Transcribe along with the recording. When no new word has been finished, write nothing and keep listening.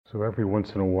So every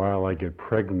once in a while I get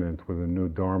pregnant with a new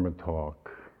Dharma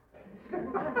talk.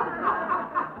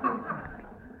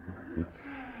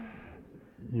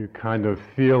 You kind of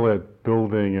feel it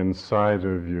building inside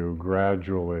of you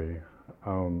gradually.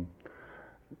 Some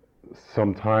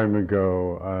time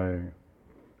ago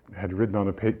I had written on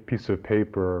a piece of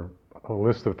paper a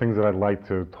list of things that I'd like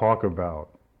to talk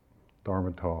about,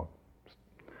 Dharma talk,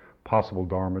 possible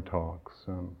Dharma talks.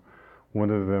 And one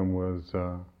of them was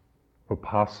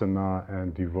Vipassana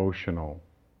and devotional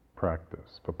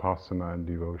practice, Vipassana and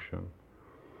devotion.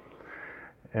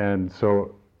 And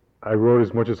so I wrote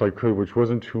as much as I could, which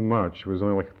wasn't too much. It was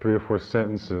only like 3 or 4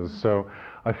 sentences. So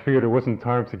I figured it wasn't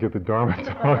time to get the Dharma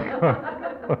talk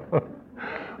on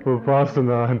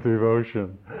Vipassana and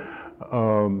devotion.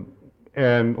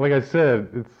 And like I said,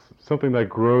 it's something that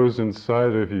grows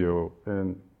inside of you,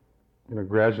 and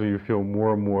gradually you feel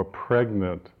more and more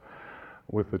pregnant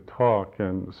with the talk.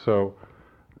 And so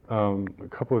a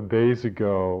couple of days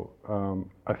ago,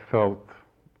 I felt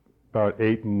about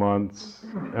 8 months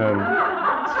and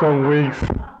some weeks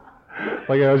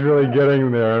like I was really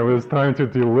getting there. It was time to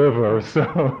deliver, so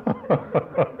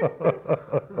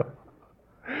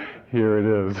here it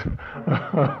is.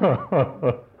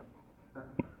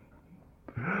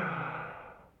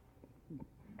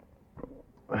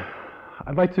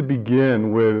 I'd like to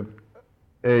begin with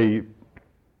a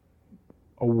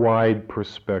wide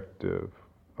perspective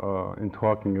in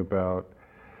talking about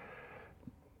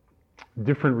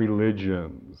different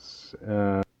religions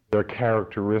and their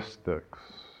characteristics.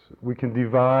 We can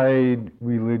divide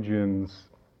religions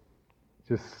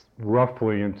just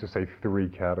roughly into, say, 3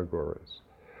 categories,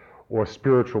 or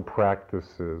spiritual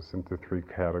practices into 3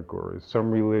 categories. Some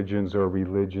religions are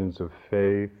religions of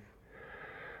faith.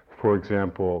 For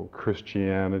example,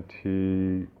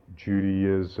 Christianity,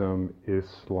 Judaism,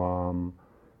 Islam,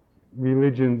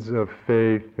 religions of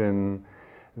faith, in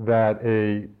that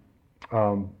a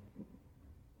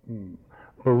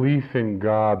belief in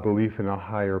God, belief in a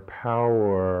higher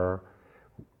power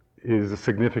is a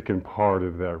significant part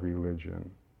of that religion.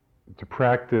 To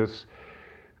practice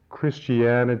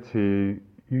Christianity,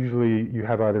 usually you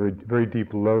have either a very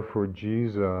deep love for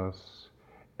Jesus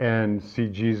and see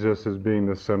Jesus as being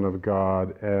the Son of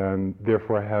God, and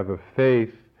therefore have a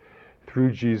faith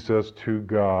through Jesus to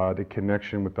God, a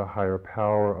connection with the higher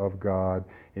power of God.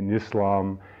 In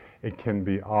Islam, it can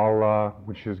be Allah,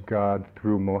 which is God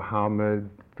through Muhammad,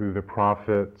 through the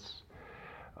prophets.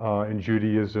 In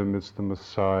Judaism, it's the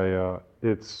Messiah.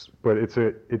 It's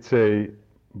a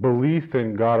belief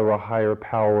in God or a higher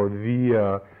power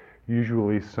via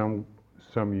usually some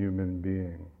human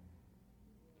being.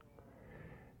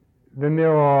 Then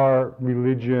there are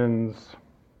religions,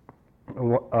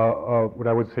 what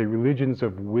I would say religions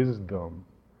of wisdom,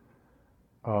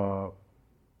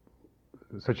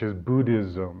 such as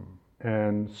Buddhism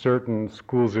and certain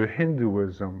schools of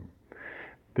Hinduism.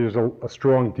 There's a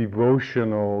strong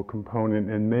devotional component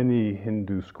in many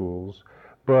Hindu schools,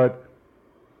 but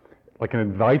like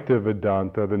an Advaita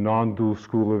Vedanta, the non-dual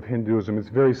school of Hinduism, is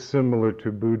very similar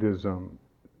to Buddhism.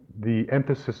 The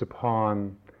emphasis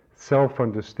upon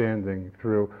self-understanding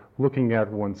through looking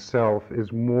at oneself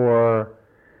is more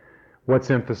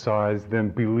what's emphasized than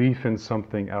belief in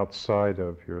something outside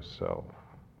of yourself.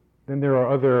 Then there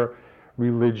are other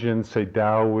religions, say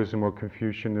Taoism or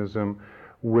Confucianism,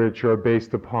 which are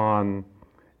based upon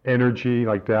energy.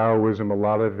 Like Taoism, a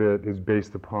lot of it is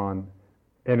based upon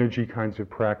energy kinds of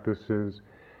practices.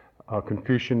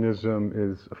 Confucianism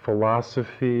is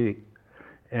philosophy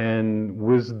and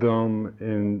wisdom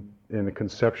in a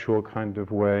conceptual kind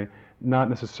of way, not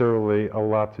necessarily a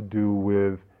lot to do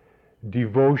with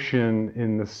devotion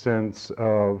in the sense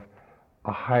of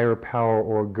a higher power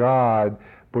or God,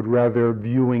 but rather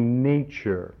viewing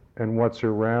nature and what's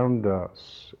around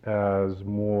us as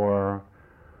more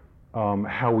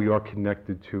how we are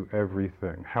connected to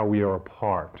everything, how we are a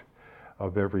part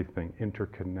of everything,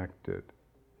 interconnected.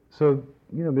 So,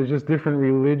 there's just different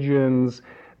religions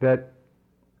that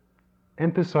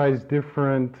emphasize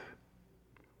different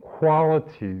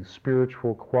qualities,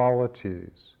 spiritual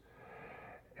qualities,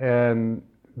 and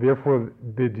therefore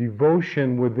the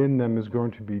devotion within them is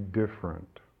going to be different.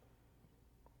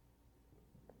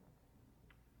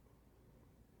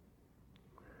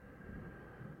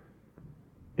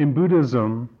 In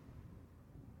Buddhism,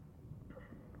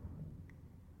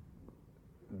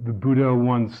 the Buddha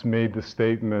once made the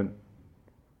statement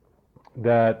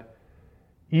that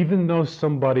even though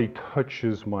somebody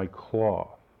touches my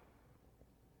cloth,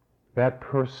 that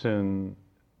person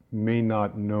may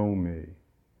not know me.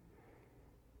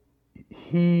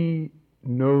 He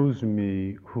knows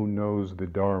me who knows the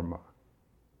Dharma.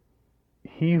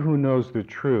 he who knows the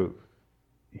truth,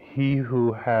 he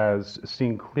who has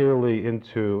seen clearly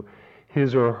into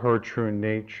his or her true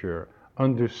nature,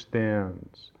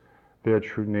 understands their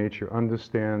true nature,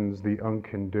 understands the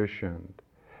unconditioned,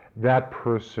 that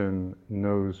person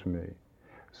knows me.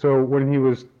 So when he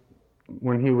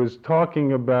was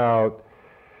talking about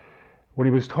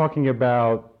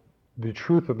the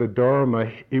truth of the Dharma,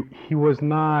 he was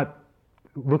not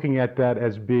looking at that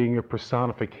as being a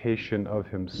personification of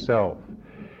himself.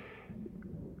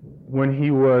 When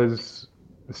he was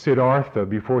Siddhartha,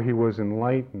 before he was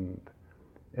enlightened,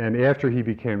 and after he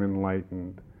became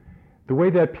enlightened, the way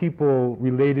that people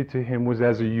related to him was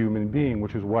as a human being,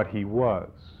 which is what he was.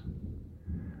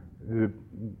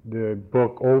 The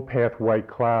book Old Path, White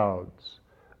Clouds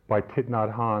by Thich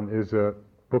Nhat Hanh is a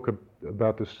book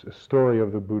about the story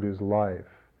of the Buddha's life.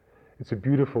 It's a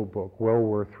beautiful book, well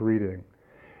worth reading.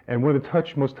 And one of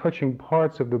the most touching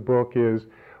parts of the book is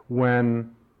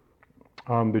when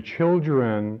the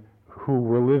children who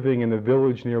were living in a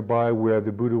village nearby where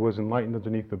the Buddha was enlightened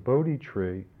underneath the Bodhi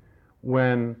tree,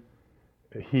 when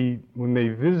they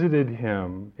visited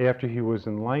him after he was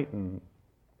enlightened,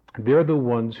 they're the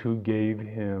ones who gave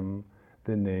him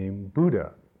the name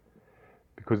Buddha.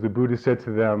 Because the Buddha said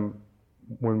to them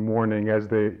one morning as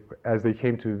they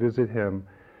came to visit him,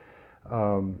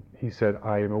 he said,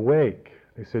 "I am awake."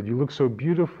 They said, "You look so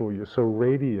beautiful, you're so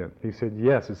radiant." He said,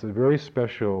 "Yes, it's a very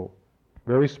special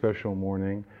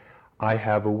morning. I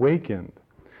have awakened."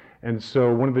 And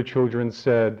so one of the children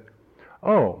said,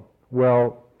 "Oh,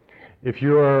 well, if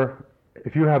you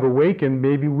have awakened,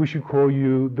 maybe we should call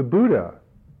you the Buddha,"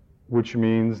 which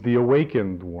means the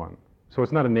awakened one. So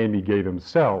it's not a name he gave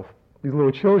himself. These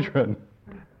little children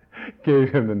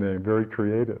gave him the name, very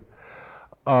creative.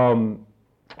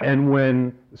 And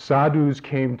when sadhus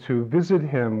came to visit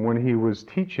him when he was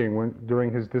teaching,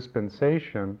 during his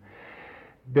dispensation,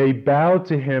 they bowed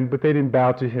to him, but they didn't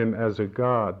bow to him as a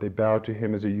god. They bowed to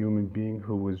him as a human being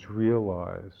who was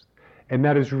realized. And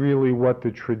that is really what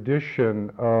the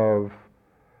tradition of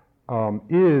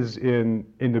is in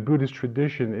the Buddhist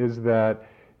tradition, is that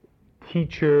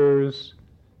teachers,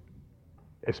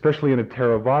 especially in a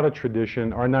Theravada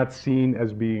tradition, are not seen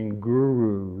as being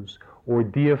gurus or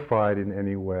deified in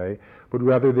any way, but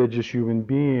rather they're just human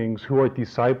beings who are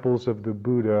disciples of the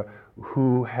Buddha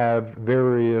who have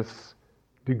various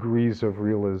degrees of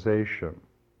realization.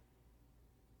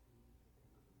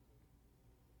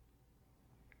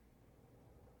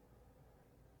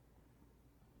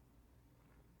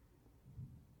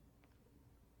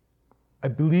 I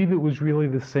believe it was really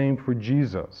the same for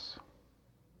Jesus.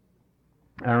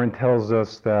 Aaron tells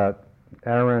us that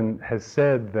Aaron has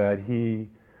said that he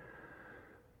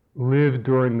lived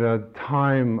during the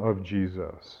time of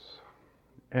Jesus.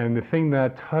 And the thing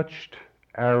that touched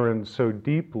Aaron so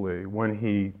deeply when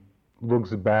he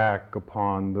looks back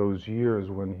upon those years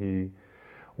when he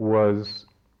was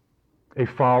a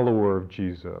follower of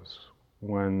Jesus,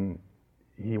 when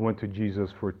he went to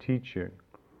Jesus for teaching,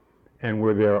 and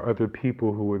where there are other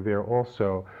people who were there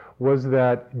also, was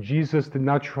that Jesus did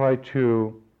not try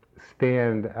to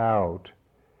stand out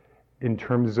in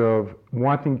terms of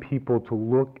wanting people to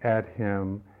look at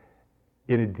him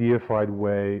in a deified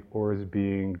way or as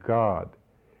being God.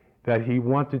 That he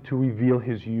wanted to reveal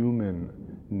his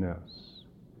humanness.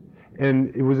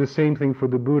 And it was the same thing for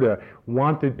the Buddha,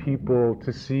 wanted people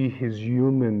to see his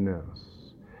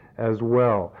humanness as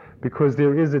well. Because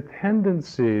there is a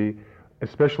tendency,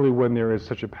 especially when there is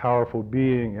such a powerful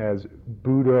being as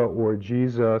Buddha or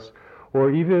Jesus,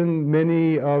 or even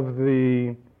many of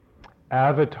the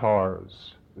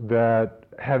avatars that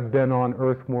have been on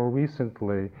earth more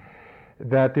recently,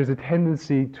 that there's a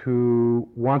tendency to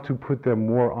want to put them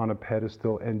more on a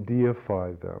pedestal and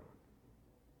deify them.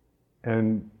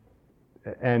 And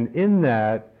in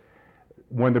that,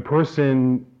 when the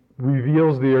person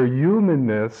reveals their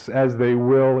humanness, as they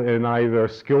will in either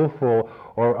skillful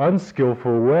or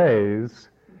unskillful ways,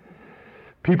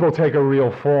 people take a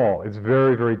real fall. It's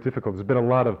very, very difficult. There's been a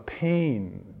lot of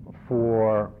pain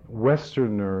for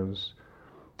Westerners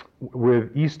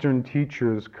with Eastern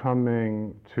teachers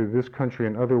coming to this country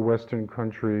and other Western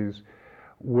countries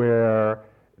where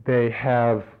they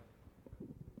have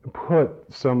put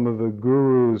some of the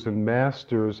gurus and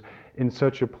masters in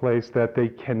such a place that they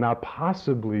cannot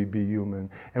possibly be human.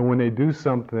 And when they do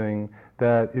something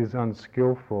that is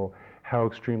unskillful, how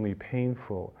extremely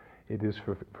painful it is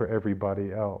for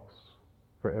everybody else,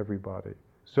 for everybody.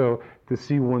 So to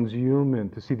see one's human,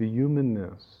 to see the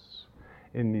humanness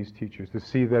in these teachers, to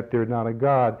see that they're not a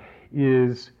god,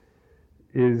 is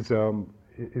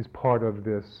part of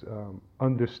this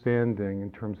understanding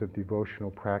in terms of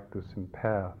devotional practice and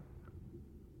path.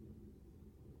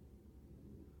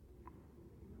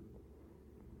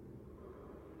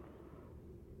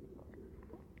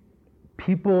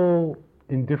 people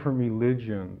in different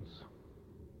religions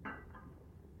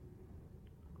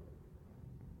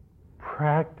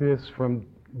practice on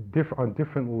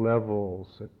different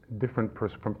levels,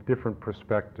 from different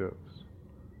perspectives.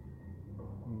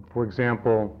 For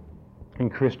example, in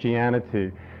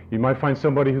Christianity, you might find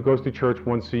somebody who goes to church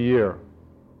once a year,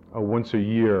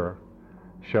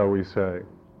 shall we say,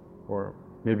 or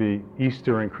maybe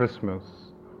Easter and Christmas.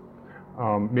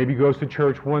 Maybe goes to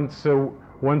church once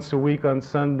a week on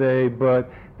Sunday, but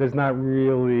does not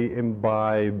really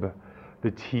imbibe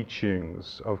the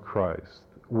teachings of Christ,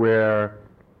 where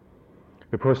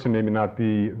the person may not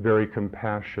be very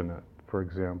compassionate, for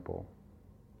example.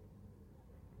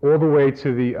 All the way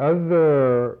to the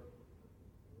other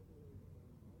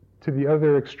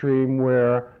extreme,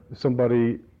 where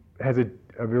somebody has a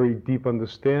very deep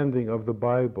understanding of the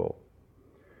Bible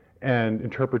and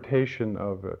interpretation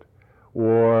of it,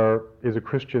 or is a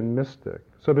Christian mystic.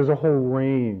 So there's a whole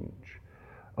range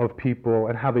of people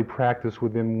and how they practice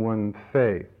within one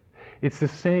faith. It's the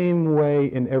same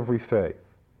way in every faith.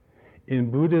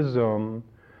 In Buddhism,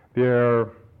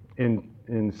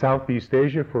 in Southeast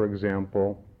Asia, for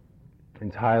example,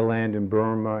 in Thailand, in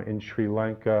Burma, in Sri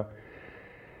Lanka,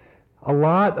 a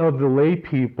lot of the lay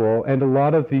people and a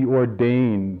lot of the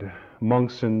ordained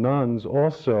monks and nuns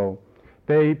also,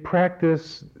 they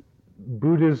practice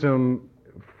Buddhism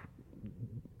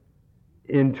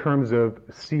in terms of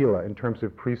sila, in terms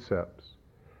of precepts.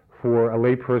 For a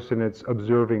layperson, it's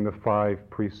observing the 5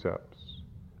 precepts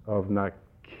of not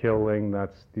killing,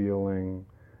 not stealing,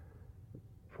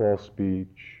 false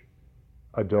speech,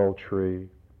 adultery,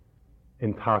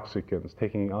 intoxicants,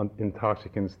 taking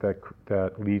intoxicants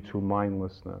that lead to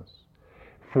mindlessness.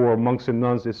 For monks and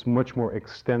nuns, it's much more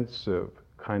extensive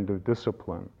kind of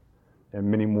discipline and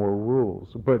many more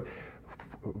rules. But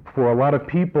for a lot of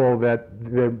people, that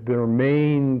their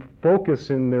main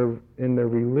focus in their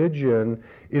religion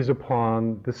is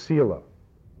upon the sila.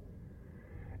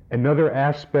 Another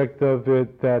aspect of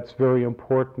it that's very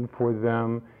important for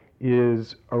them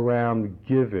is around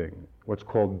giving, what's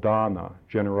called dana,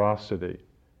 generosity.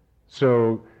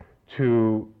 So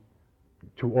to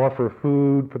offer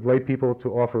food, for lay people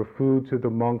to offer food to the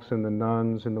monks and the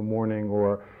nuns in the morning,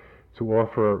 or to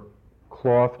offer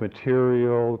cloth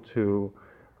material, to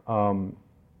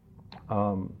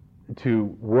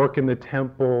work in the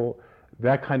temple,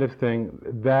 that kind of thing,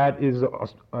 that is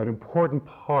an important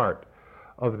part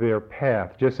of their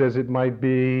path, just as it might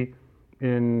be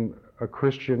in a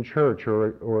Christian church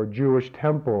or a Jewish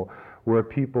temple, where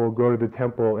people go to the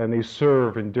temple and they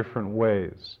serve in different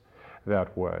ways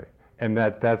that way. And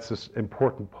that's an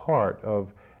important part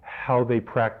of how they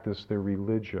practice their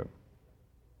religion.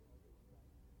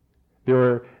 There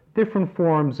are different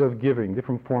forms of giving,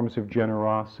 different forms of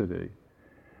generosity.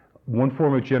 One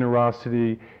form of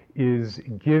generosity is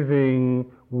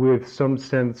giving with some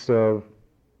sense of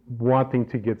wanting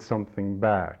to get something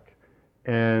back.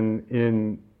 And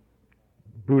in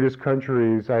Buddhist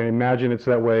countries, I imagine it's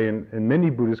that way in many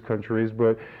Buddhist countries,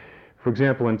 but for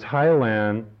example, in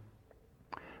Thailand,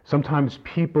 sometimes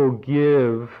people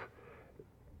give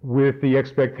with the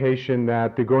expectation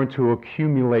that they're going to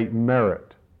accumulate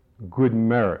merit, good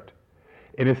merit.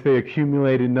 And if they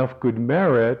accumulate enough good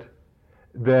merit,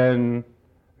 then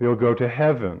they'll go to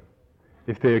heaven.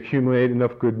 If they accumulate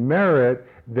enough good merit,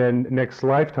 then next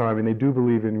lifetime, and they do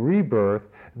believe in rebirth,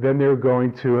 then they're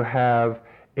going to have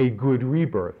a good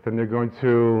rebirth, and they're going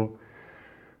to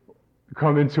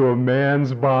come into a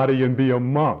man's body and be a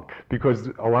monk, because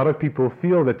a lot of people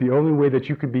feel that the only way that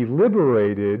you could be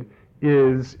liberated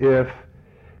is if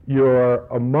you're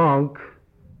a monk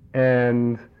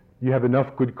and you have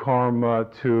enough good karma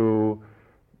to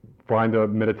find a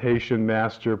meditation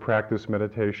master, practice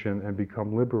meditation, and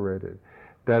become liberated.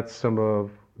 That's some of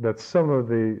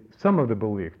the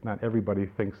belief. Not everybody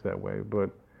thinks that way, but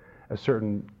a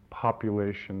certain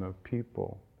population of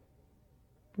people.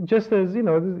 Just as,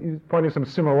 you're finding some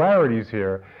similarities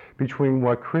here between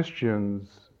what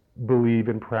Christians believe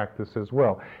and practice as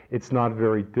well. It's not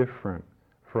very different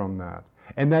from that.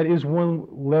 And that is one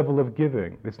level of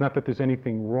giving. It's not that there's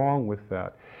anything wrong with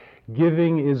that.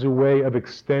 Giving is a way of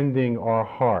extending our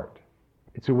heart.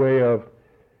 It's a way of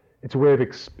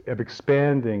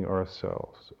expanding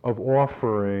ourselves, of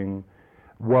offering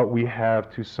what we have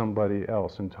to somebody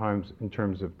else in terms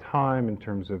of time, in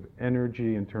terms of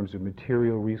energy, in terms of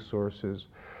material resources,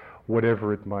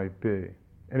 whatever it might be.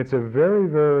 And it's a very,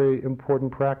 very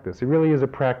important practice. It really is a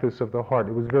practice of the heart.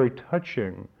 It was very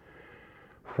touching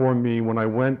for me when I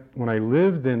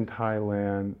lived in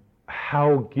Thailand,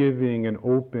 how giving and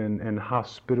open and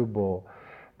hospitable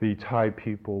the Thai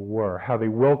people were, how they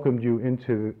welcomed you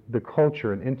into the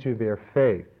culture and into their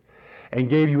faith, and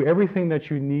gave you everything that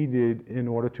you needed in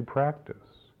order to practice.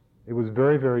 It was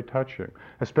very, very touching,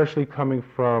 especially coming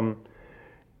from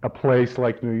a place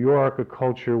like New York, a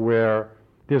culture where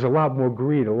there's a lot more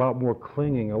greed, a lot more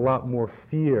clinging, a lot more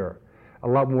fear, a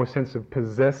lot more sense of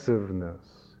possessiveness,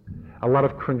 a lot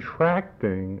of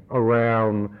contracting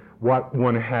around what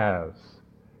one has.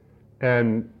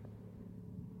 And,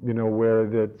 where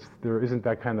there isn't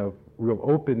that kind of real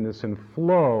openness and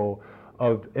flow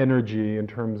of energy in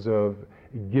terms of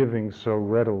giving so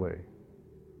readily.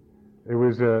 It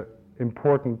was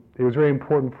very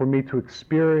important for me to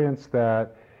experience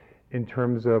that in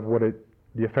terms of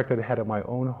the effect that it had on my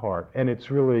own heart. And it's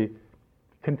really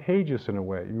contagious in a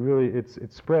way.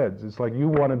 It spreads. It's like you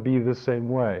want to be the same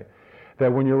way.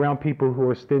 That when you're around people who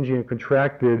are stingy and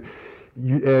contracted,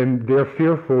 and they're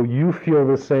fearful, you feel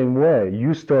the same way.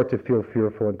 You start to feel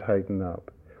fearful and tighten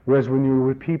up. Whereas when you're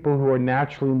with people who are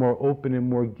naturally more open and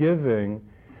more giving,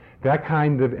 that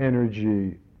kind of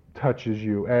energy touches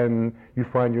you, and you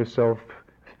find yourself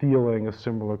feeling a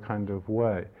similar kind of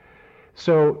way.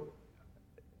 So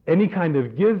any kind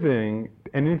of giving,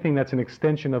 and anything that's an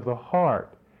extension of the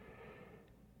heart,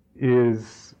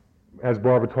 is, as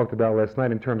Barbara talked about last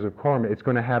night in terms of karma, it's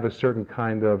going to have a certain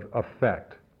kind of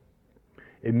effect.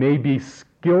 It may be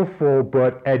skillful,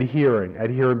 but adhering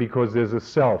because there's a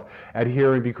self,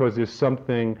 adhering because there's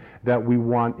something that we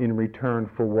want in return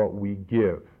for what we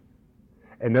give.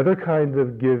 Another kind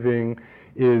of giving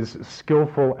is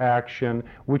skillful action,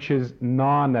 which is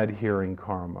non-adhering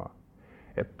karma,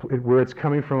 where it's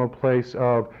coming from a place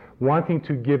of wanting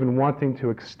to give and wanting to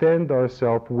extend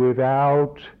ourselves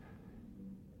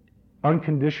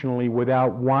unconditionally,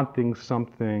 without wanting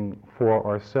something for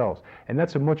ourselves. And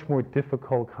that's a much more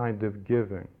difficult kind of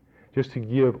giving, just to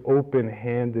give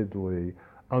open-handedly,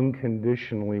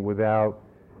 unconditionally, without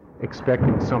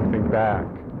expecting something back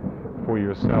for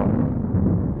yourself.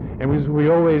 And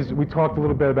we talked a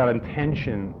little bit about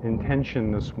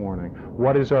intention this morning.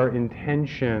 What is our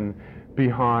intention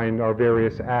behind our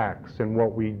various acts and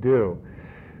what we do?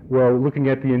 Well, looking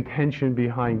at the intention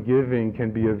behind giving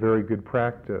can be a very good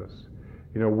practice.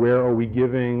 Where are we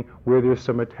giving, where there's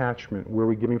some attachment, where are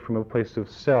we giving from a place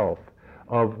of self,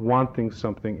 of wanting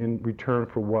something in return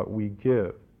for what we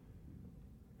give?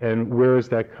 And where is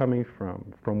that coming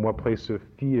from? From what place of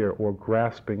fear or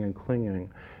grasping and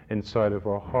clinging inside of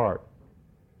our heart?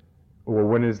 Or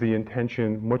when is the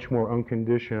intention much more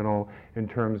unconditional in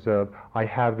terms of, I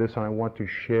have this and I want to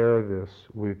share this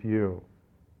with you?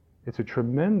 It's a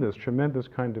tremendous, tremendous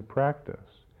kind of practice.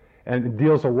 And it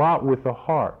deals a lot with the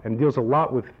heart, and deals a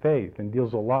lot with faith, and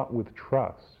deals a lot with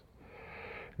trust.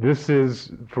 This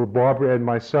is, for Barbara and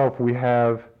myself, we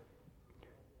have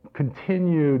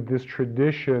continued this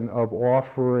tradition of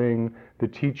offering the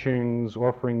teachings,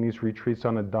 offering these retreats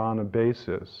on a dana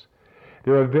basis.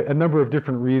 There are a number of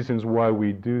different reasons why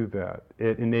we do that.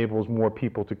 It enables more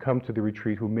people to come to the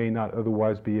retreat who may not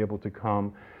otherwise be able to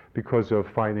come because of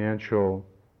financial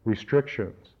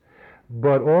restrictions.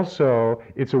 But also,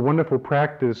 it's a wonderful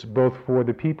practice both for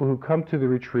the people who come to the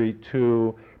retreat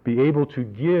to be able to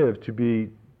give,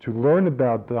 to learn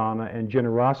about dana and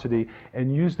generosity,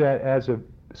 and use that as a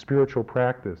spiritual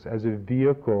practice, as a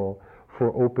vehicle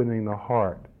for opening the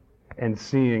heart and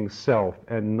seeing self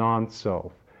and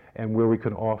non-self, and where we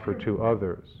can offer to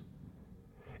others.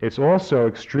 It's also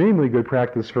extremely good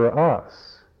practice for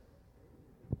us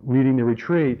leading the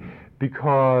retreat,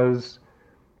 because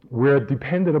we're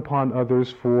dependent upon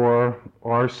others for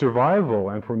our survival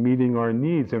and for meeting our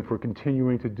needs and for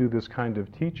continuing to do this kind of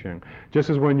teaching. Just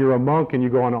as when you're a monk and you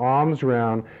go on alms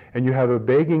round and you have a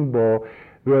begging bowl,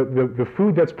 the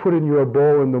food that's put in your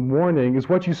bowl in the morning is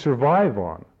what you survive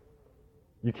on.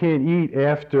 You can't eat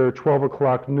after 12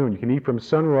 o'clock noon. You can eat from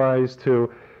sunrise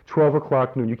to 12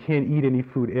 o'clock noon. You can't eat any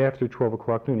food after 12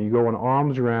 o'clock noon. You go on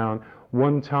alms round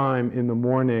one time in the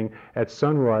morning at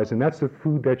sunrise, and that's the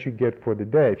food that you get for the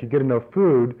day. If you get enough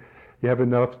food, you have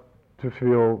enough to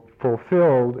feel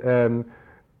fulfilled, and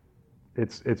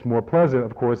it's more pleasant,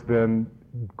 of course, than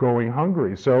going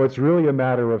hungry. So it's really a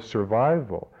matter of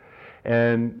survival.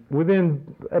 And within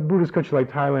a Buddhist country like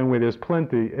Thailand, where there's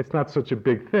plenty, it's not such a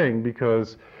big thing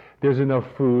because there's enough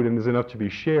food and there's enough to be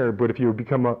shared. But if you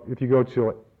go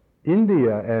to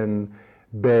India and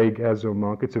beg as a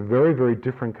monk, it's a very, very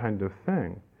different kind of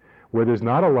thing, where there's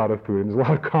not a lot of food and there's a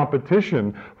lot of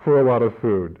competition for a lot of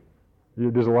food.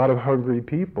 There's a lot of hungry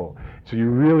people. So you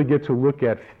really get to look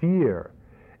at fear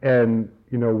and,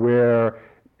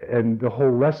 and the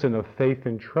whole lesson of faith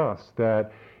and trust,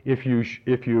 that if you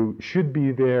should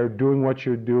be there doing what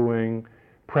you're doing,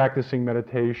 practicing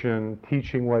meditation,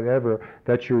 teaching whatever,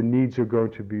 that your needs are going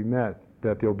to be met,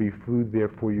 that there'll be food there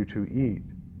for you to eat.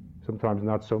 Sometimes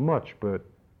not so much, but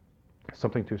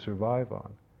something to survive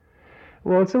on.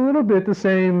 Well, it's a little bit the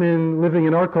same in living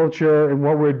in our culture and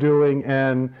what we're doing,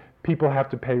 and people have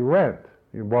to pay rent.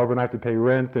 Barbara and I have to pay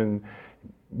rent and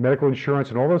medical insurance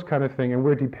and all those kind of things, and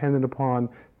we're dependent upon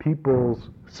people's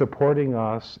supporting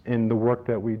us in the work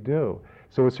that we do.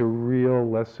 So it's a real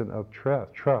lesson of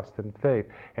trust and faith.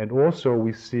 And also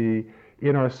we see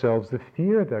in ourselves the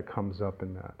fear that comes up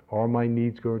in that. Are my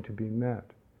needs going to be met?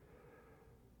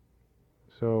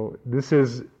 So this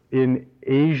is in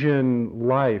Asian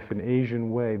life, an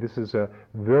Asian way, this is a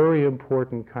very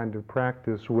important kind of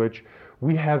practice which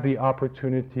we have the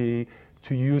opportunity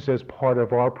to use as part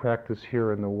of our practice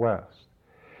here in the West.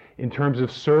 In terms of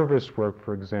service work,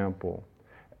 for example,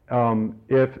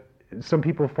 if some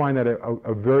people find that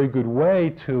a very good way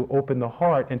to open the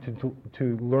heart and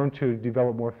to learn to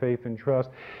develop more faith and trust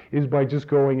is by just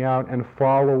going out and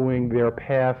following their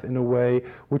path in a way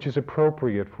which is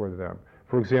appropriate for them.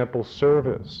 For example,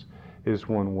 service is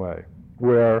one way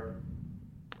where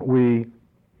we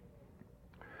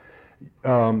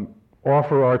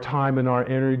offer our time and our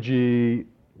energy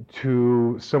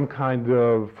to some kind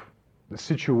of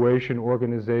situation,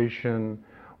 organization,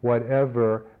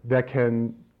 whatever that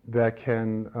can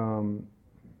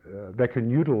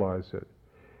utilize it.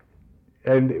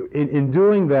 And in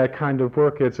doing that kind of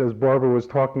work, it's as Barbara was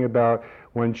talking about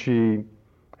when she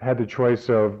had the choice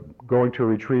of going to a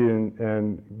retreat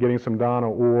and getting some dana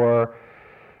or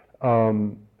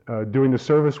doing the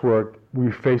service work,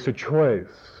 we face a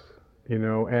choice,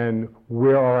 and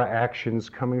where are our actions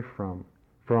coming from?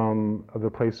 From the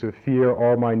place of fear,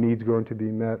 are my needs going to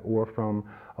be met, or from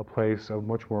a place of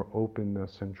much more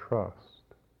openness and trust?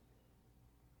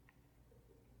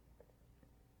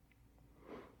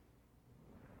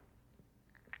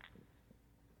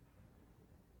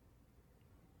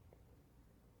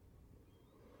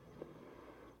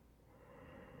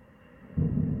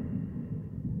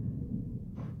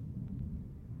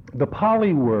 The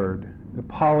Pali word, the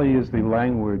Pali is the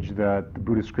language that the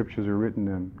Buddhist scriptures are written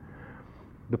in.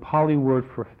 The Pali word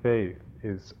for faith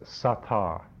is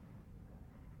satta.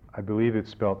 I believe it's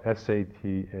spelled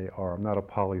S-A-T-A-R. I'm not a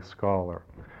Pali scholar,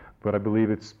 but I believe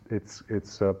it's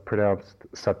pronounced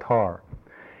satar.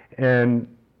 And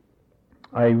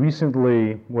I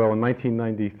recently, in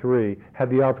 1993, had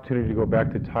the opportunity to go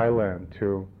back to Thailand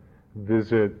to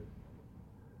visit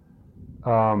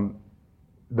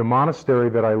the monastery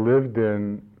that I lived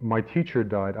in. My teacher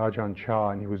died, Ajahn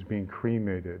Chah, and he was being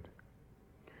cremated.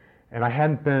 And I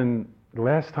hadn't been, the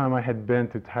last time I had been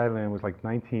to Thailand was like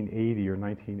 1980 or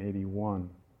 1981.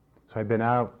 So I'd been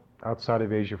outside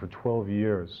of Asia for 12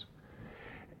 years.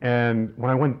 And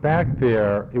when I went back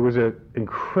there, it was an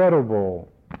incredible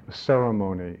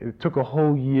ceremony. It took a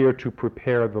whole year to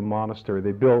prepare the monastery.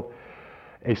 They built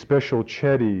a special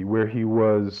chedi where he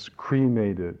was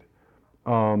cremated.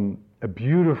 A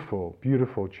beautiful,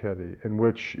 beautiful chedi in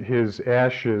which his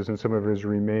ashes and some of his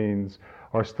remains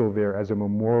are still there as a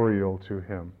memorial to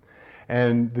him.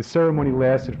 And the ceremony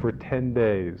lasted for 10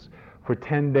 days. For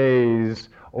 10 days,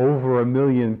 over 1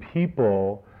 million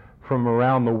people from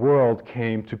around the world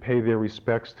came to pay their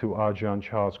respects to Ajahn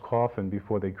Chah's coffin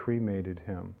before they cremated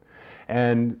him.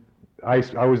 And I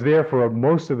was there for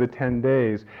most of the 10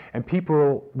 days, and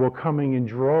people were coming in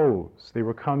droves. They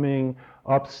were coming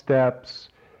up steps.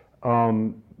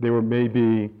 There were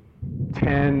maybe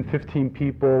 10, 15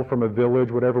 people from a village,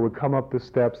 whatever, would come up the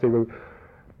steps. They would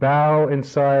bow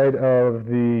inside of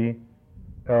in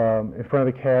front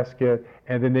of the casket,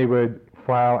 and then they would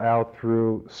file out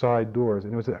through side doors.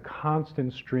 And it was a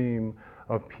constant stream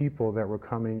of people that were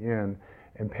coming in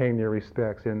and paying their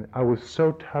respects. And I was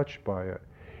so touched by it.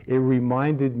 It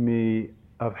reminded me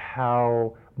of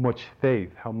how much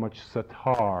faith, how much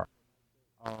satar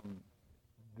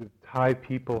the Thai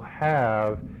people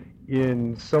have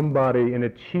in somebody, in a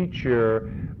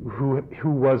teacher who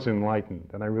was enlightened.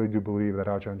 And I really do believe that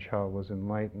Ajahn Chah was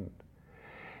enlightened.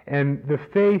 And the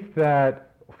faith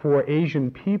that for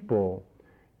Asian people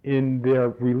in their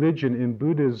religion, in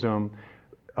Buddhism,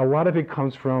 a lot of it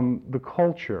comes from the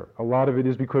culture. A lot of it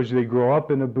is because they grow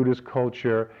up in a Buddhist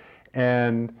culture,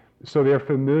 and so they're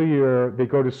familiar. They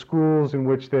go to schools in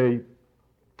which they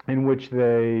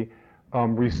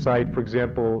recite, for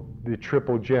example, the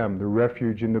triple gem, the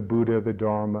refuge in the Buddha, the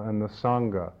Dharma, and the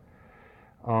Sangha.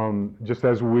 Just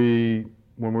as when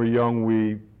we're young,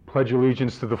 we pledge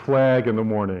allegiance to the flag in the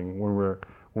morning,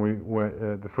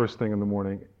 the first thing in the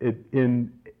morning.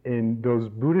 In those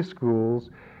Buddhist schools,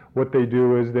 what they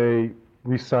do is they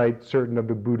recite certain of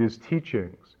the Buddhist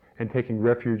teachings, and taking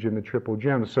refuge in the triple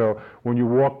gems. So when you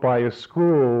walk by a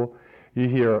school, you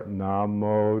hear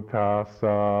Namo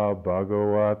Tassa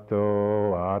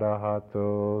Bhagavato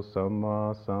Arahato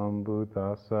Samma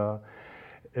Sambuddhassa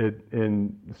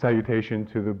in salutation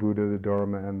to the Buddha, the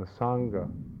Dharma, and the Sangha.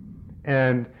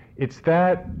 And it's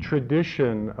that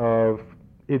tradition of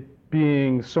it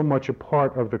being so much a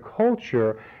part of the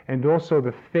culture, and also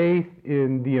the faith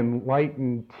in the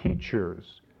enlightened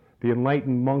teachers, the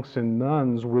enlightened monks and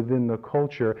nuns within the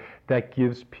culture, that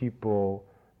gives people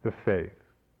the faith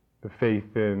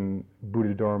in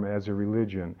Buddha Dharma as a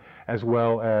religion, as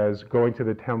well as going to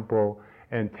the temple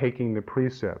and taking the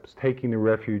precepts, taking the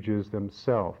refuges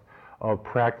themselves, of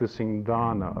practicing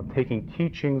dana, of taking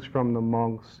teachings from the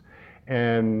monks,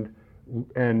 and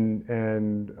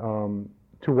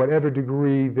to whatever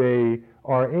degree they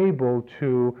are able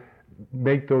to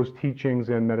make those teachings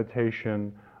and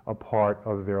meditation a part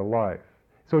of their life.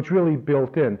 So it's really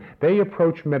built in. They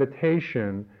approach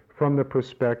meditation from the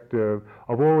perspective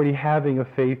of already having a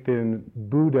faith in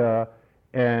Buddha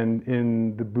and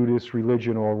in the Buddhist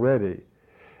religion already.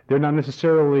 They're not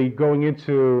necessarily going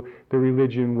into the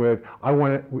religion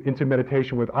into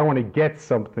meditation with, I want to get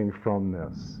something from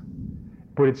this.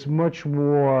 But it's much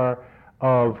more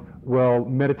of, well,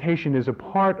 meditation is a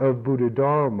part of Buddha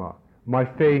Dharma. My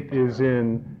faith is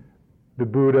in the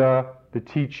Buddha, the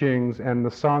teachings, and the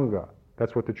Sangha.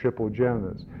 That's what the triple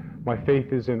gem is. My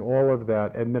faith is in all of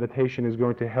that, and meditation is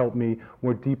going to help me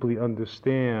more deeply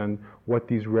understand what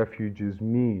these refuges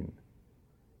mean.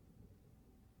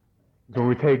 So when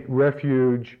we take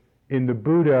refuge in the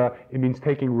Buddha, it means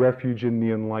taking refuge in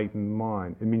the enlightened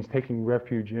mind. It means taking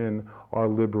refuge in our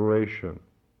liberation,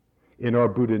 in our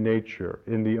Buddha nature,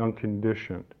 in the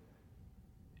unconditioned,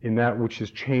 in that which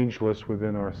is changeless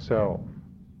within ourselves,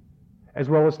 as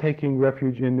well as taking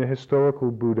refuge in the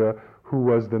historical Buddha who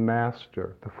was the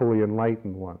master, the fully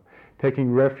enlightened one.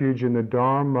 Taking refuge in the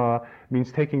Dharma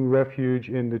means taking refuge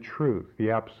in the truth,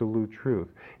 the absolute truth.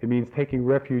 It means taking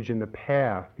refuge in the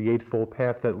path, the Eightfold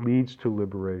Path that leads to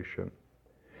liberation.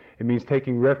 It means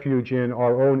taking refuge in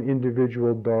our own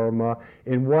individual Dharma,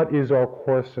 in what is our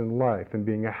course in life, and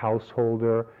being a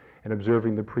householder and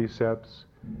observing the precepts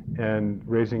and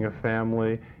raising a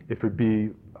family. If it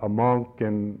be a monk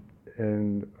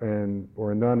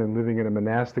or a nun and living in a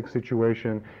monastic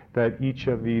situation, that each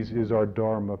of these is our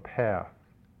Dharma path.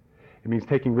 It means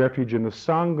taking refuge in the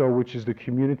Sangha, which is the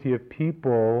community of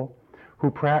people who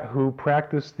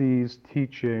practice these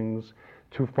teachings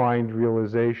to find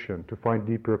realization, to find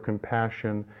deeper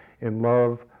compassion and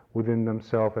love within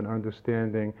themselves and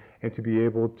understanding, and to be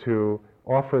able to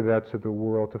offer that to the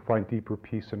world, to find deeper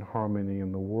peace and harmony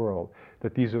in the world.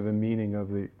 That these are the meaning of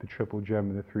the triple gem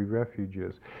and the three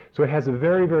refuges. So it has a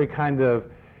very, very kind of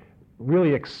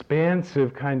really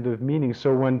expansive kind of meaning.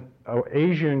 So when an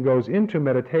Asian goes into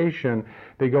meditation,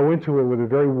 they go into it with a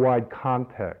very wide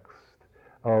context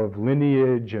of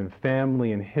lineage and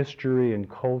family and history and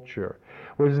culture.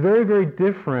 Whereas it's very, very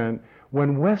different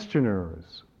when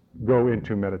Westerners go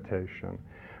into meditation.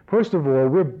 First of all,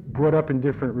 we're brought up in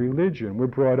different religion. We're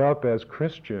brought up as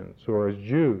Christians or as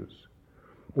Jews,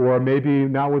 or maybe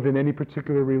not within any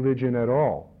particular religion at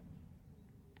all.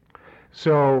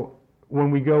 So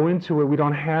when we go into it, we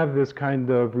don't have this kind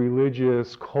of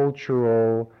religious,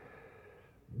 cultural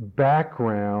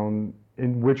background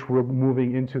in which we're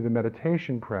moving into the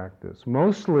meditation practice.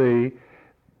 Mostly,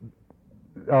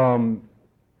 the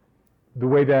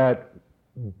way that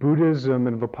Buddhism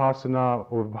and Vipassana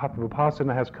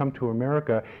has come to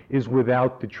America is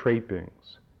without the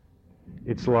trappings.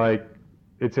 It's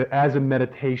as a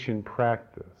meditation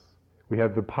practice. We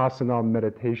have Vipassana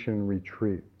meditation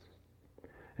retreats.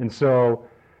 And so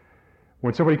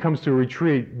when somebody comes to a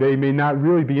retreat, they may not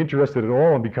really be interested at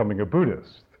all in becoming a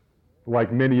Buddhist.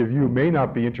 Like many of you may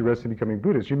not be interested in becoming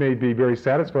Buddhist. You may be very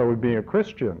satisfied with being a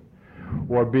Christian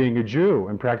or being a Jew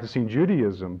and practicing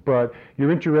Judaism, but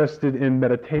you're interested in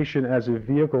meditation as a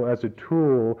vehicle, as a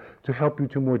tool to help you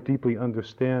to more deeply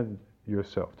understand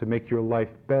yourself, to make your life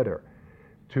better,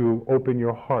 to open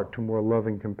your heart to more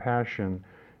loving compassion,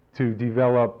 to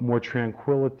develop more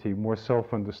tranquility, more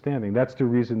self-understanding. That's the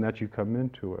reason that you come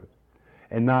into it,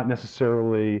 and not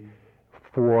necessarily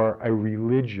for a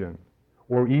religion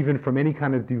or even from any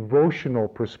kind of devotional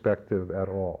perspective at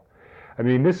all. I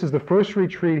mean, this is the first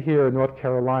retreat here in North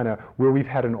Carolina where we've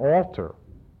had an altar.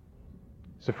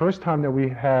 It's the first time that we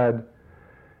had,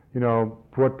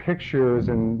 brought pictures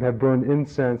and have burned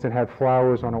incense and had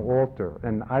flowers on an altar.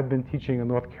 And I've been teaching in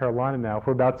North Carolina now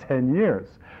for about 10 years.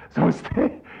 So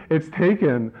it's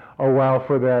taken a while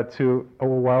for that to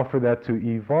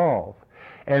evolve.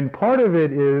 And part of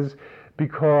it is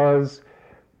because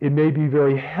it may be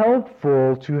very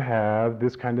helpful to have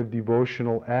this kind of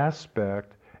devotional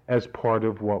aspect as part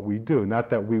of what we do. Not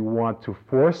that we want to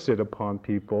force it upon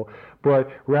people, but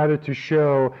rather to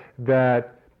show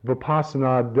that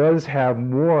Vipassana does have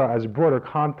more as a broader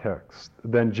context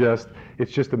than just,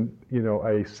 it's just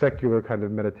a secular kind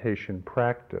of meditation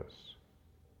practice.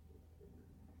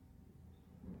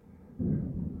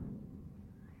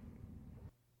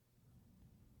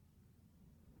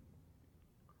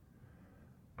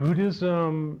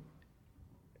 Buddhism,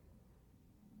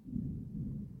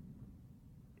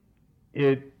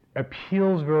 it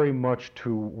appeals very much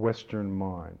to Western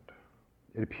mind.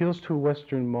 It appeals to a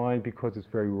Western mind because it's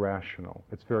very rational,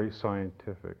 it's very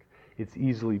scientific, it's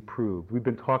easily proved. We've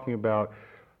been talking about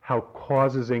how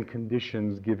causes and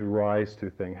conditions give rise to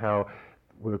things, how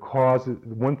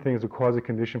one thing is a cause and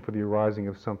condition for the arising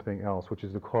of something else, which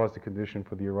is the cause and condition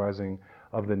for the arising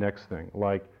of the next thing,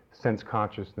 like sense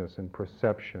consciousness and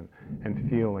perception and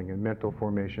feeling and mental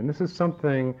formation. This is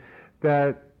something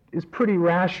that is pretty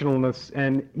rational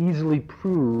and easily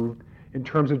proved in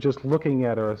terms of just looking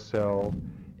at ourselves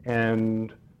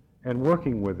and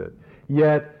working with it.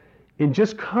 Yet, in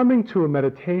just coming to a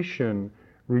meditation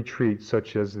retreat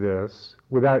such as this,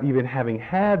 without even having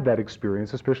had that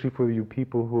experience, especially for you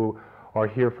people who are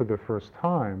here for the first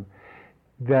time,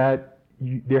 that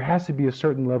there has to be a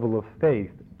certain level of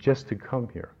faith just to come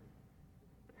here.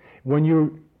 When you're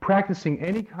practicing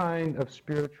any kind of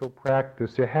spiritual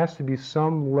practice, there has to be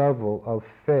some level of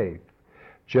faith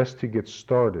just to get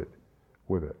started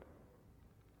with it.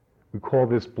 We call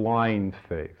this blind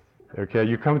faith. Okay,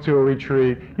 you come to a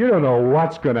retreat, you don't know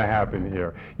what's going to happen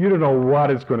here. You don't know what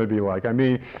it's going to be like. I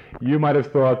mean, you might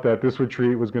have thought that this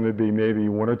retreat was going to be maybe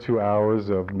 1 or 2 hours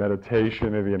of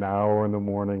meditation, maybe an hour in the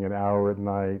morning, an hour at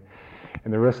night,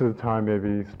 and the rest of the time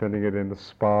maybe spending it in the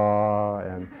spa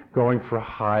and going for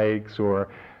hikes or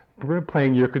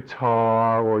playing your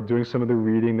guitar or doing some of the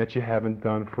reading that you haven't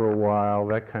done for a while,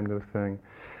 that kind of thing.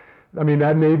 I mean,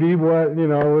 that may be what,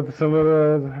 with some of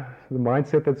the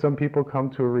mindset that some people come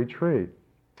to a retreat.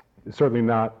 Certainly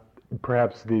not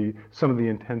perhaps some of the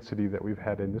intensity that we've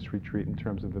had in this retreat in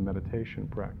terms of the meditation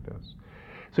practice.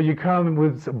 So you come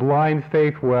with blind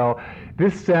faith, well,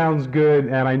 this sounds good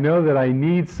and I know that I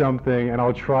need something and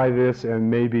I'll try this and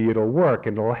maybe it'll work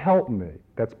and it'll help me.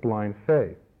 That's blind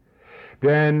faith.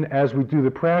 Then as we do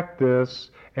the practice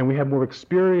and we have more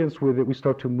experience with it, we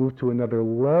start to move to another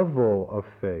level of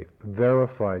faith,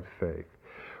 verified faith,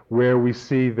 where we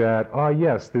see that,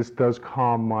 yes, this does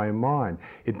calm my mind.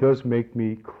 It does make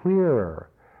me clearer.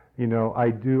 I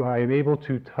am able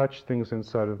to touch things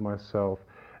inside of myself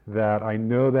that I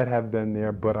know that have been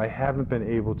there, but I haven't been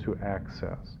able to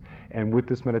access. And with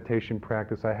this meditation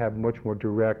practice, I have much more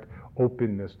direct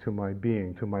openness to my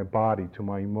being, to my body, to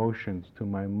my emotions, to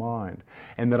my mind,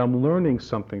 and that I'm learning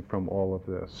something from all of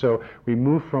this. So we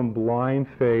move from blind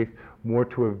faith more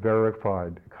to a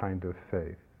verified kind of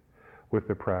faith with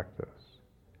the practice.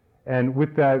 And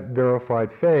with that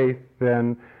verified faith,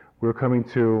 then we're coming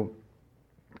to,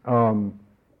 our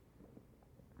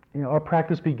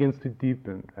practice begins to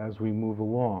deepen as we move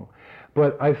along.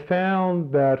 But I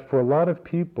found that for a lot of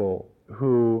people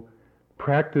who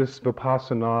practice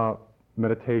Vipassana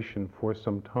meditation for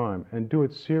some time and do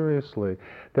it seriously,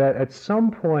 that at some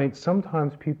point,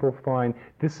 sometimes people find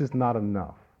this is not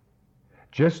enough.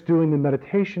 Just doing the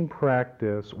meditation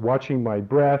practice, watching my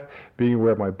breath, being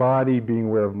aware of my body, being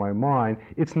aware of my mind,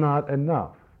 it's not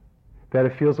enough. That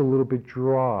it feels a little bit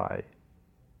dry.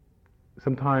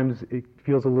 Sometimes it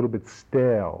feels a little bit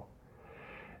stale.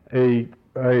 A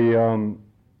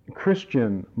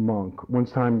Christian monk one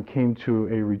time came to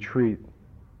a retreat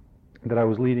that I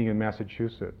was leading in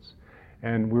Massachusetts,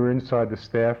 and we were inside the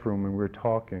staff room and we were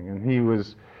talking, and he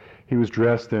was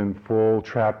dressed in full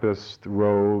Trappist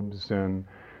robes, and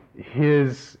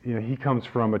he comes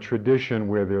from a tradition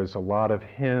where there's a lot of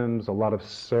hymns, a lot of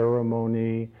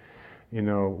ceremony,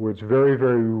 where it's very,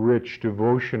 very rich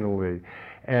devotionally.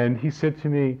 And he said to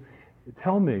me,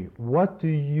 tell me, what do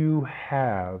you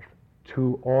have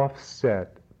to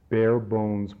offset bare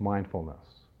bones mindfulness?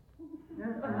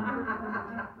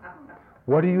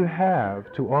 What do you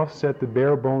have to offset the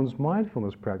bare bones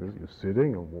mindfulness practice? You're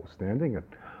sitting and standing and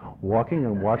walking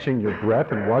and watching your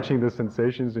breath and watching the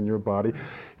sensations in your body.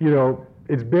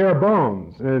 It's bare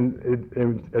bones.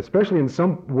 And especially in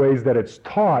some ways that it's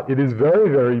taught, it is very,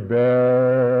 very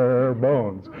bare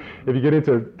bones. If you get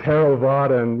into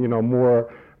Theravada and,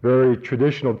 more very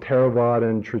traditional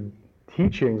Theravada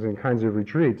teachings and kinds of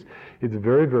retreats, it's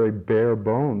very, very bare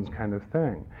bones kind of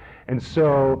thing. And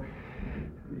so,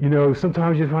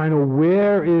 sometimes you find,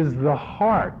 where is the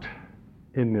heart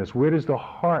in this? Where does the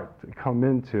heart come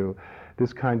into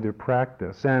this kind of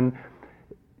practice? And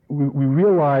we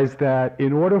realize that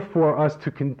in order for us to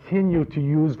continue to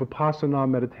use Vipassana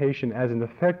meditation as an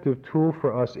effective tool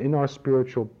for us in our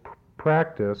spiritual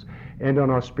practice and on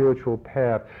our spiritual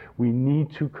path, we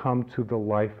need to come to the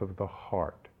life of the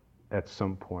heart at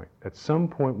some point. At some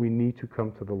point we need to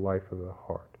come to the life of the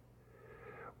heart,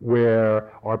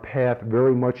 where our path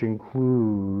very much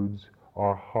includes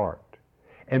our heart.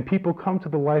 And people come to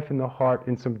the life in the heart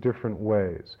in some different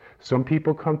ways. Some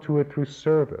people come to it through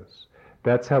service.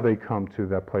 That's how they come to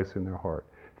that place in their heart,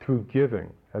 through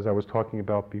giving, as I was talking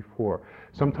about before.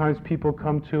 Sometimes people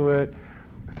come to it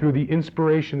through the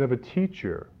inspiration of a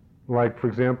teacher, like, for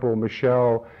example,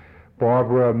 Michelle,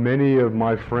 Barbara, many of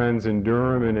my friends in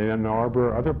Durham and Ann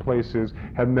Arbor, other places,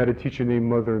 have met a teacher named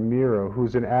Mother Mira,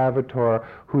 who's an avatar,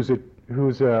 who's a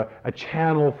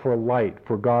channel for light,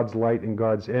 for God's light and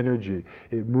God's energy.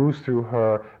 It moves through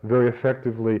her very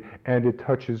effectively, and it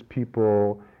touches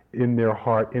people in their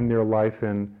heart, in their life,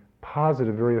 in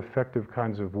positive, very effective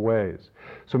kinds of ways.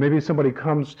 So maybe somebody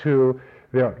comes to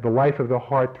the life of the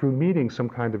heart through meeting some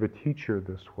kind of a teacher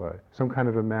this way, some kind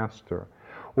of a master.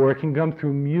 Or it can come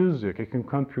through music, it can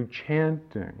come through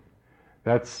chanting.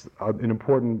 That's an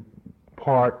important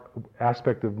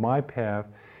aspect of my path,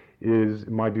 is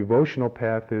my devotional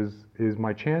path is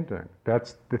my chanting.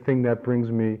 That's the thing that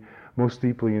brings me most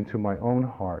deeply into my own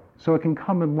heart. So it can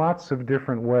come in lots of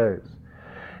different ways.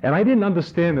 And I didn't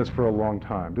understand this for a long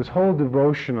time. This whole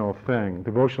devotional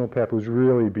path was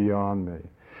really beyond me.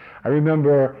 I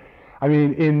remember,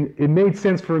 it made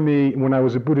sense for me when I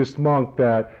was a Buddhist monk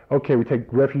that, okay, we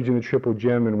take refuge in the Triple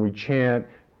Gem and we chant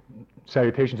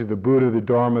salutation to the Buddha, the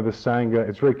Dharma, the Sangha.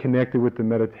 It's very connected with the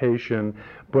meditation,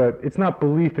 but it's not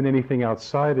belief in anything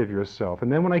outside of yourself.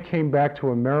 And then when I came back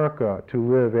to America to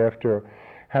live after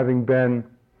having been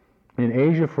in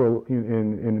Asia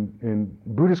in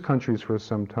Buddhist countries for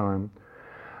some time,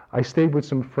 I stayed with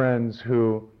some friends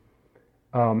who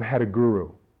had a guru.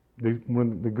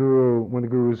 One of the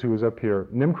gurus who was up here,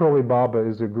 Nimkroli Baba,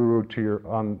 is a guru to your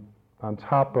on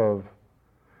top of.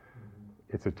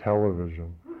 It's a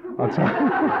television. On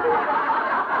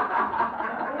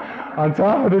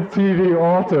top of the TV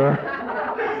altar,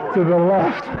 to the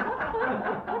left,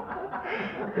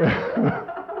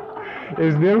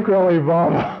 is Nimkroli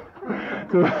Baba.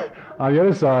 On the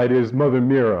other side is Mother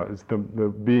Mira, is the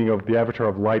being of the avatar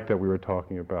of light that we were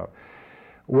talking about.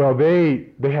 Well,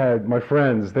 they had, my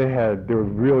friends, they were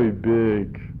really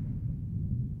big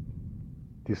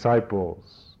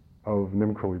disciples of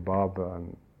Nimkroli Baba,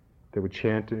 and they would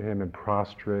chant to him and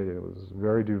prostrate, and it was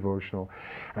very devotional.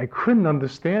 And I couldn't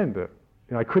understand it.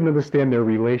 I couldn't understand their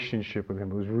relationship with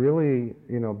him. It was really,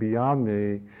 beyond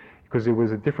me, because it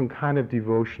was a different kind of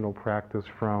devotional practice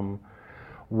from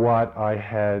what I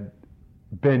had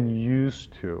been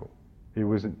used to. It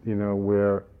was,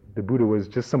 where the Buddha was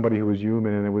just somebody who was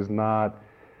human, and it was not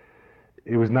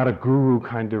a guru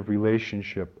kind of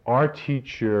relationship. Our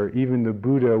teacher, even the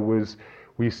Buddha,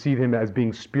 we see him as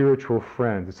being spiritual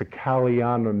friends. It's a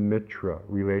Kalyana Mitra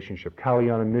relationship.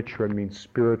 Kalyana Mitra means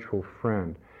spiritual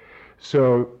friend.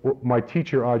 So my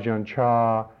teacher, Ajahn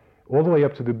Chah, all the way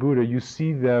up to the Buddha, you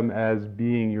see them as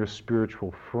being your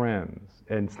spiritual friends.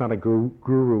 And it's not a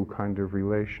guru kind of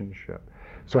relationship.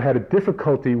 So I had a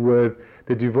difficulty with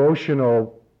the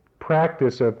devotional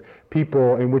practice of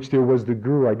people in which there was the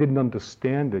guru. I didn't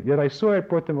understand it. Yet I saw it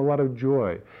brought them a lot of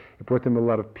joy. It brought them a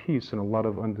lot of peace and a lot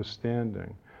of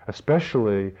understanding,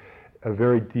 especially a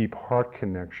very deep heart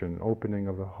connection, opening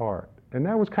of the heart. And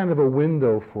that was kind of a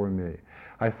window for me.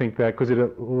 I think that because it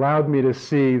allowed me to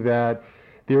see that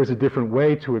there's a different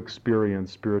way to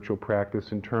experience spiritual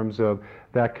practice in terms of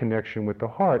that connection with the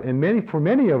heart. And for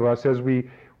many of us,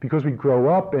 because we grow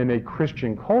up in a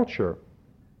Christian culture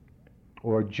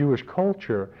or a Jewish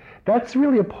culture, that's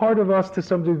really a part of us to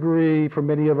some degree for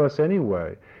many of us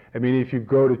anyway. If you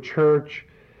go to church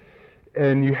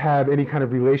and you have any kind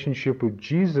of relationship with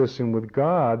Jesus and with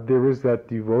God, there is that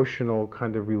devotional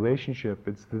kind of relationship.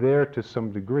 It's there to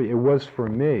some degree. It was for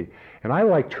me. And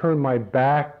I turned my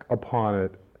back upon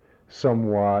it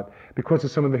somewhat because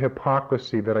of some of the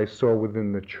hypocrisy that I saw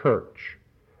within the church,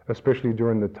 especially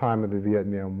during the time of the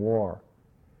Vietnam War.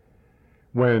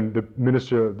 When the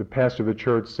pastor of the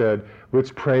church said,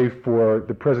 let's pray for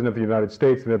the President of the United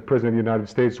States, and the President of the United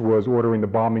States was ordering the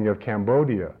bombing of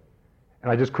Cambodia. And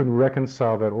I just couldn't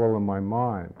reconcile that all in my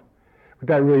mind. But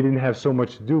that really didn't have so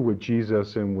much to do with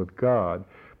Jesus and with God,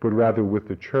 but rather with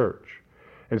the church.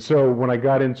 And so when I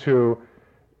got into,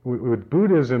 with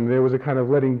Buddhism, there was a kind of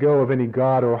letting go of any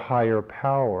God or higher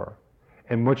power,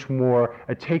 and much more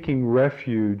a taking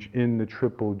refuge in the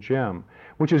Triple Gem.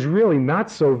 which is really not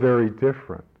so very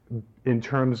different in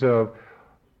terms of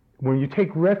when you take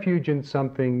refuge in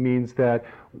something means that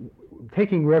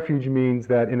taking refuge means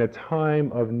that in a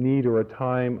time of need or a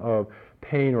time of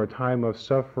pain or a time of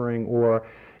suffering, or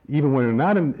even when you're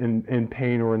not in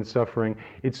pain or in suffering,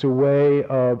 it's a way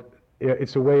of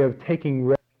taking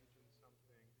refuge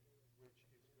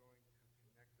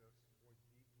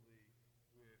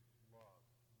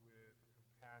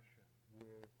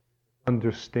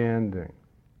understanding.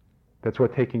 That's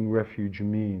what taking refuge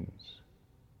means.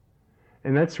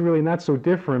 And that's really not so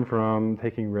different from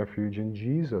taking refuge in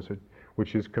Jesus,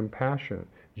 which is compassion,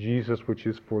 Jesus, which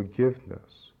is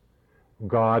forgiveness,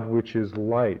 God, which is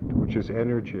light, which is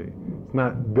energy. It's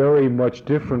not very much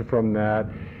different from that.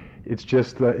 It's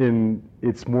just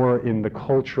it's more in the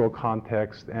cultural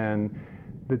context and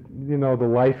the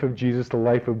life of Jesus, the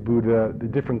life of Buddha, the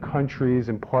different countries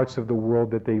and parts of the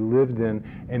world that they lived in,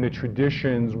 and the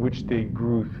traditions which they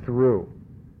grew through.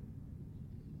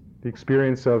 The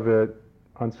experience of it,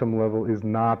 on some level, is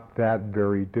not that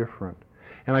very different.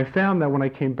 And I found that when I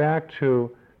came back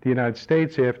to the United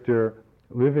States after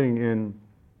living in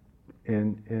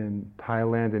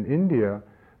Thailand and India,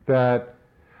 that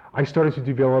I started to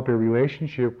develop a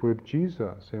relationship with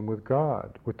Jesus and with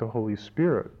God, with the Holy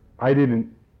Spirit. I didn't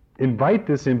invite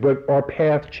this in, but our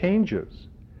path changes.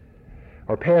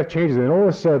 Our path changes, and all of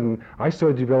a sudden, I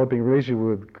started developing a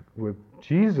relationship with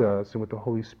Jesus and with the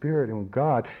Holy Spirit and with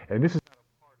God, and this is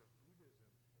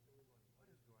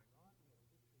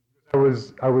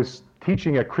I was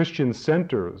teaching at Christian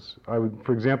centers. I would,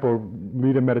 for example,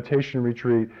 lead a meditation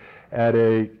retreat at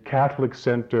a Catholic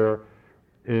center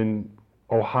in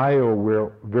Ohio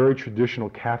where very traditional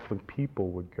Catholic people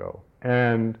would go.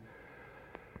 And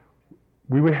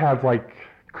we would have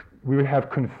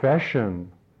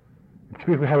confession.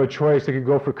 People would have a choice. They could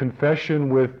go for confession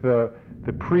with the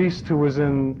priest who was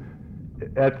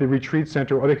at the retreat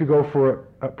center, or they could go for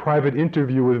a private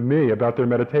interview with me about their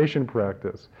meditation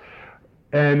practice.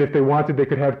 And if they wanted, they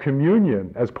could have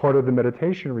communion as part of the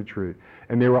meditation retreat.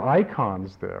 And there were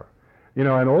icons there. And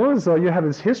all of a sudden you have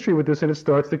this history with this, and it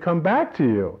starts to come back to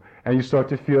you. And you start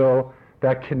to feel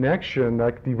that connection,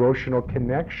 that devotional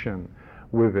connection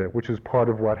with it, which is part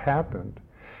of what happened.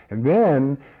 And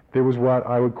then there was what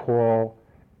I would call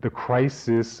the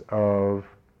crisis of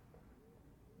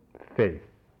faith.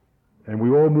 And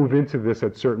we all move into this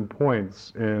at certain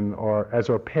points as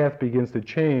our path begins to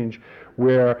change,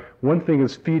 where one thing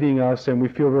is feeding us and we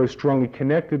feel very strongly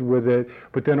connected with it,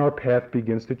 but then our path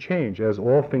begins to change as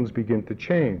all things begin to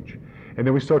change. And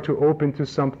then we start to open to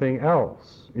something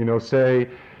else. You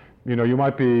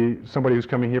might be somebody who's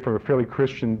coming here from a fairly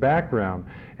Christian background,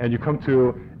 and you come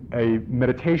to a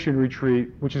meditation retreat,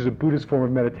 which is a Buddhist form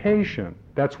of meditation.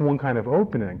 That's one kind of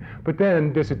opening. But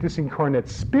then there's a disincarnate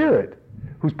spirit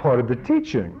who's part of the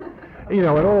teaching. And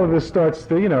all of this starts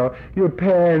to,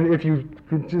 and if you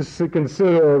just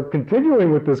consider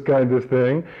continuing with this kind of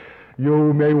thing,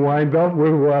 you may wind up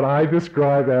with what I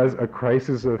describe as a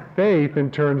crisis of faith in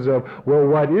terms of, well,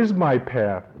 what is my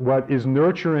path? What is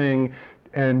nurturing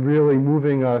and really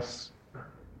moving us?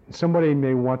 Somebody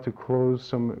may want to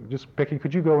close Becky,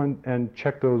 could you go and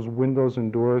check those windows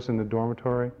and doors in the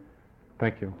dormitory?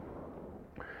 Thank you.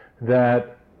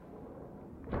 That,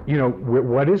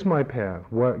 what is my path?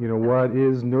 What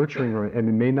is nurturing? And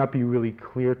it may not be really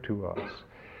clear to us.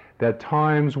 That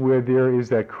times where there is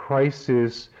that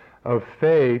crisis of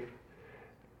faith,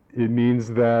 it means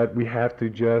that we have to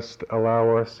just allow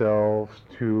ourselves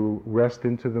to rest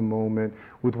into the moment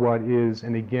with what is,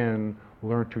 and again,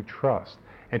 learn to trust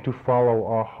and to follow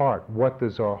our heart. What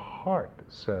does our heart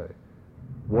say?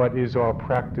 What is our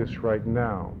practice right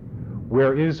now?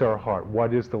 Where is our heart?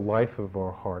 What is the life of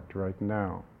our heart right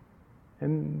now?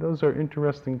 And those are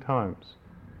interesting times,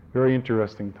 very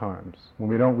interesting times, when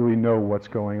we don't really know what's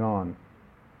going on.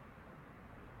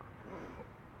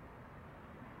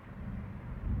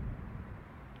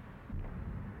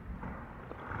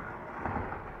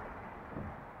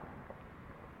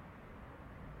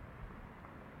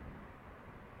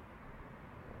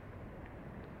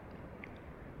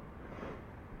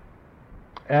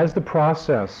 As the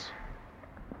process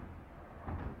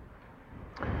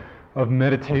of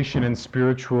meditation and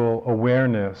spiritual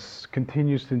awareness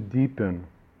continues to deepen,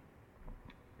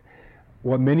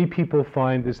 what many people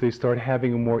find is they start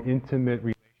having a more intimate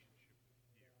relationship.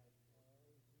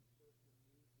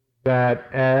 That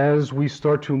as we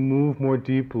start to move more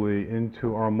deeply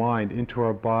into our mind, into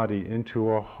our body, into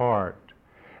our heart,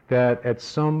 that at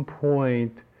some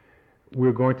point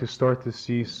we're going to start to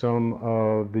see some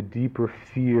of the deeper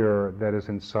fear that is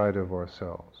inside of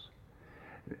ourselves.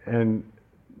 And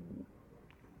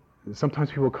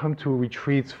sometimes people come to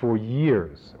retreats for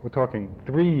years. We're talking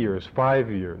 3 years,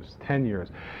 5 years, 10 years.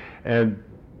 And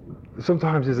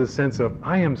sometimes there's a sense of,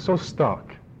 I am so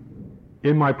stuck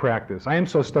in my practice. I am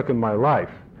so stuck in my life.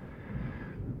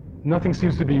 Nothing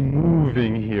seems to be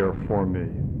moving here for me.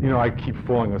 I keep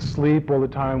falling asleep all the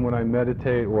time when I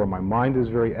meditate, or my mind is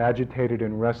very agitated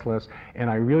and restless, and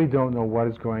I really don't know what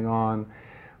is going on,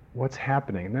 what's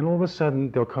happening. And then all of a sudden,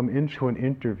 they'll come into an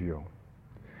interview,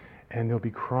 and they'll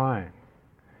be crying,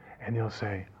 and they'll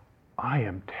say, I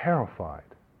am terrified.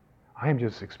 I am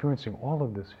just experiencing all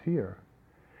of this fear.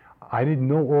 I didn't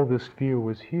know all this fear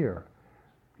was here.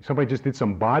 Somebody just did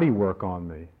some body work on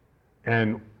me,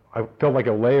 and I felt like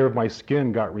a layer of my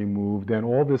skin got removed, and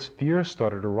all this fear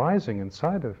started arising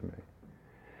inside of me.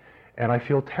 And I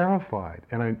feel terrified,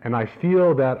 and I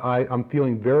feel that I'm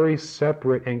feeling very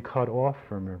separate and cut off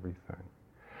from everything.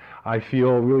 I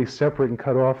feel really separate and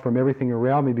cut off from everything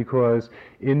around me, because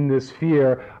in this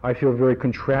fear, I feel very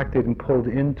contracted and pulled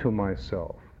into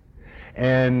myself.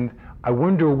 And I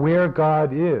wonder where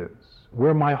God is,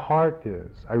 where my heart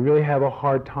is. I really have a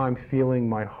hard time feeling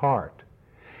my heart.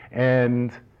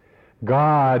 And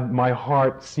God, my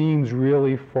heart, seems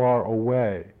really far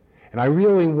away. And I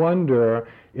really wonder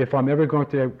if I'm ever going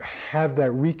to have that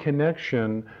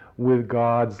reconnection with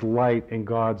God's light and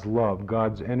God's love,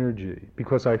 God's energy,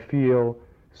 because I feel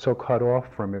so cut off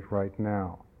from it right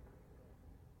now.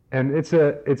 And it's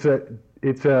a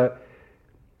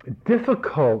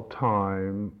difficult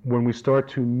time when we start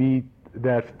to meet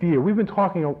that fear. We've been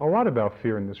talking a lot about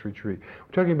fear in this retreat.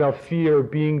 We're talking about fear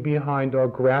being behind our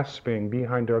grasping,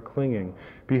 behind our clinging,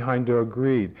 behind our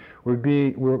greed. We've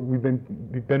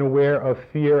been aware of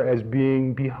fear as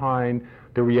being behind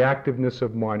the reactiveness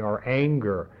of mind, our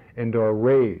anger and our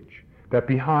rage. That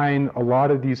behind a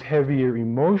lot of these heavier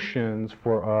emotions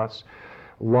for us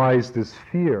lies this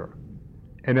fear.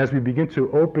 And as we begin to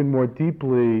open more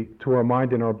deeply to our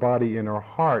mind and our body and our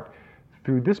heart,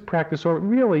 through this practice, or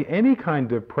really any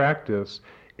kind of practice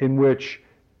in which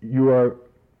you are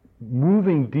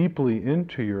moving deeply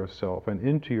into yourself and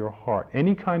into your heart,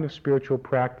 any kind of spiritual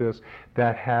practice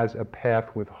that has a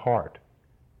path with heart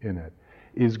in it,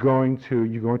 you're going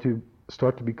to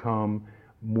start to become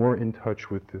more in touch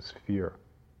with this fear.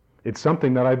 It's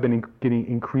something that I've been getting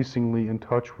increasingly in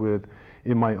touch with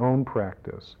in my own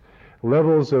practice.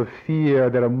 Levels of fear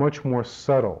that are much more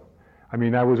subtle. I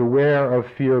mean, I was aware of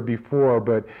fear before,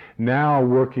 but now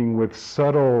working with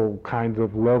subtle kinds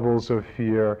of levels of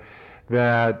fear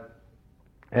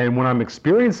and when I'm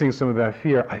experiencing some of that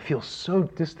fear, I feel so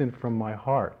distant from my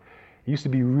heart. It used to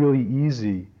be really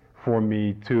easy for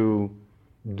me to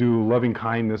do loving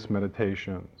kindness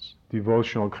meditations,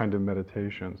 devotional kind of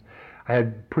meditations. I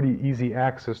had pretty easy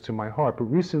access to my heart, but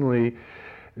recently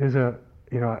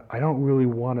I don't really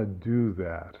want to do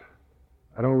that.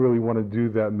 I don't really want to do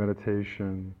that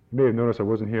meditation. You may have noticed I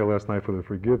wasn't here last night for the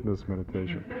forgiveness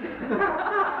meditation.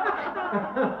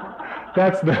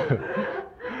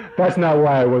 That's not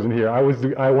why I wasn't here. I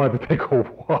wanted to take a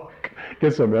walk,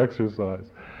 get some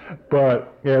exercise,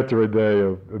 but after a day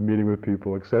of meeting with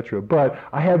people, etc. But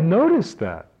I have noticed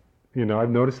that. I've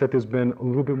noticed that there's been a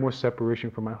little bit more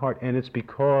separation from my heart, and it's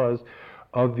because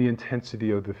of the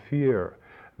intensity of the fear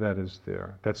that is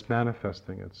there, that's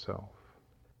manifesting itself.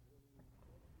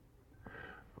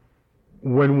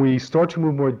 When we start to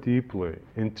move more deeply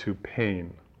into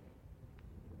pain,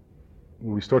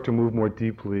 when we start to move more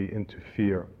deeply into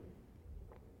fear,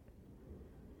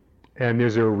 and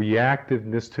there's a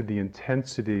reactiveness to the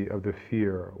intensity of the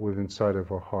fear within inside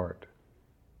of our heart,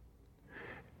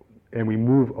 and we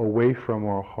move away from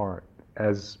our heart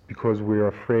because we're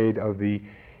afraid of the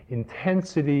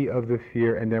intensity of the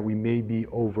fear and that we may be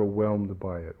overwhelmed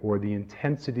by it, or the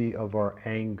intensity of our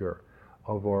anger,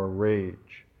 of our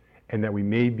rage, and that we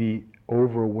may be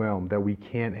overwhelmed, that we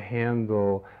can't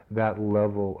handle that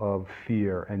level of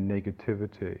fear and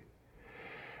negativity.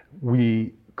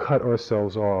 We cut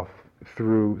ourselves off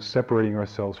through separating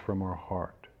ourselves from our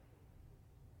heart.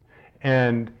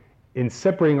 And in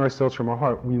separating ourselves from our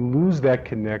heart, we lose that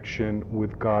connection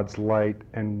with God's light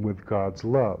and with God's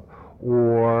love.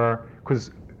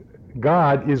 Because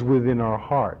God is within our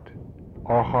heart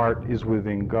is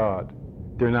within God.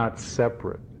 They're not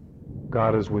separate.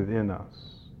 God is within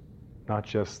us, not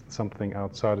just something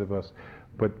outside of us,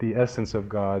 but the essence of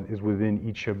God is within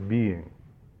each of being.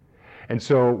 And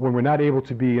so when we're not able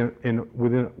to be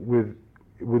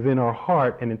within our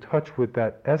heart and in touch with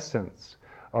that essence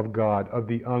of God, of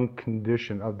the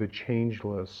unconditioned, of the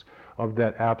changeless, of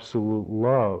that absolute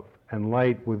love and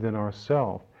light within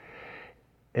ourselves,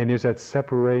 and there's that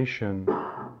separation,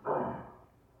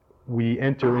 we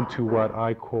enter into what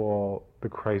I call the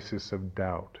crisis of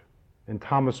doubt. And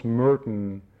Thomas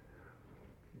Merton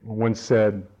once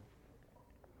said,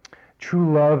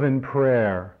 "True love and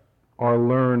prayer are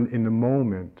learned in the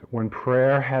moment when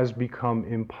prayer has become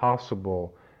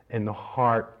impossible and the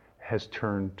heart has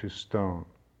turned to stone."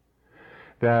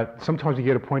 That sometimes we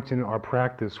get a point in our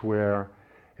practice where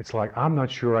it's like, I'm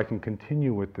not sure I can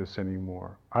continue with this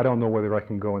anymore. I don't know whether I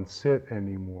can go and sit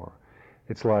anymore.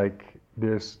 It's like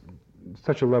there's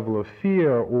such a level of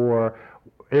fear, or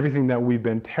everything that we've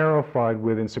been terrified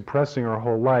with and suppressing our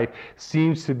whole life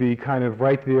seems to be kind of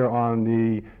right there on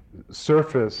the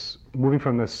surface, moving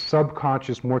from the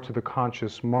subconscious more to the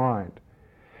conscious mind.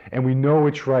 And we know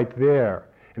it's right there.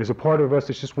 And there's a part of us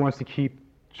that just wants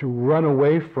to run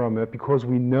away from it, because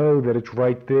we know that it's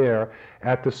right there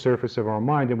at the surface of our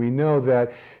mind. And we know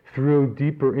that through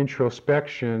deeper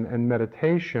introspection and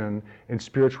meditation and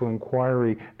spiritual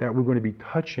inquiry that we're going to be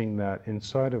touching that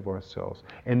inside of ourselves.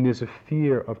 And there's a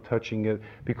fear of touching it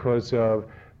because of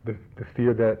the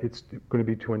fear that it's going to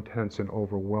be too intense and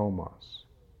overwhelm us.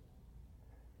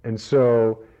 And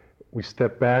so we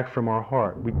step back from our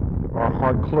heart. Our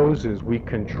heart closes, we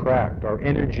contract, our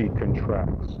energy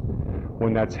contracts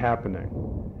when that's happening.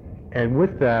 And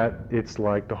with that, it's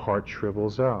like the heart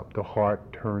shrivels up, the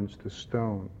heart turns to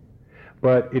stone.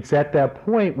 But it's at that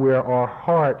point where our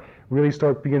heart really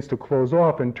begins to close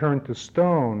off and turn to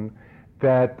stone,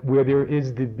 that where there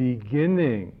is the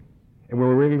beginning, and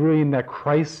we're really in that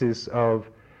crisis of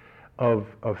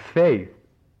faith,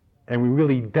 and we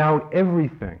really doubt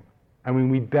everything. I mean,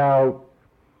 we doubt,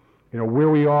 where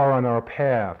we are on our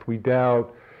path. We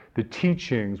doubt the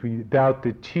teachings. We doubt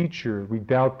the teachers. We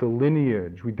doubt the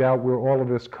lineage. We doubt where all of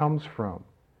this comes from.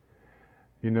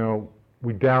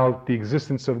 We doubt the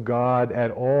existence of God at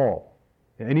all.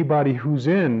 And anybody who's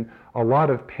in a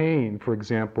lot of pain, for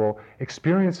example,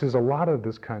 experiences a lot of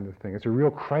this kind of thing. It's a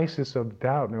real crisis of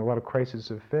doubt and a lot of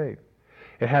crisis of faith.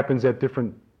 It happens at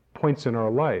different points in our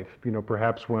life,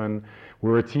 perhaps when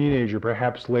we're a teenager,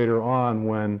 perhaps later on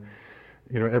when,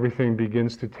 everything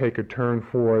begins to take a turn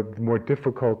for more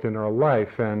difficult in our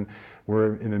life, and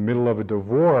we're in the middle of a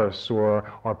divorce, or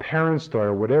our parents die,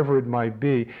 or whatever it might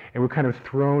be, and we're kind of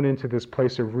thrown into this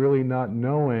place of really not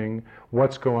knowing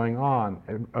what's going on,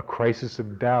 a crisis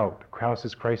of doubt, a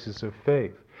crisis of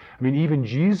faith. I mean, even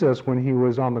Jesus, when he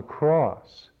was on the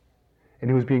cross and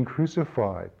he was being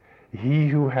crucified, he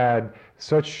who had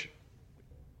such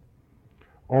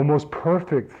almost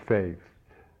perfect faith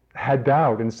had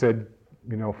doubt and said,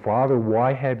 "Father,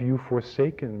 why have you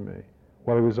forsaken me?"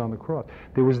 While he was on the cross.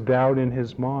 There was doubt in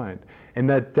his mind. And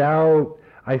that doubt,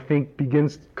 I think,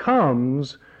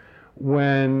 comes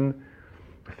when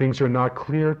things are not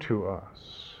clear to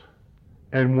us,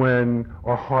 and when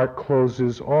our heart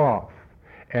closes off,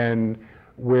 and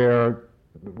where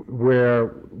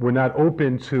we're not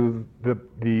open to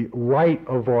the light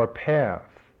of our path.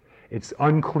 It's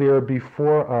unclear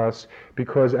before us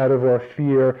because out of our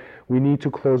fear, we need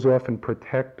to close off and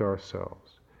protect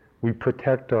ourselves. We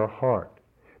protect our heart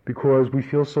because we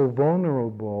feel so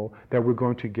vulnerable that we're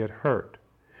going to get hurt.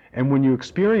 And when you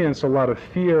experience a lot of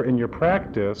fear in your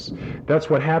practice, that's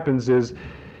what happens is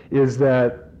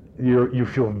that you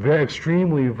feel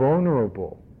extremely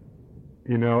vulnerable,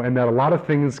 and that a lot of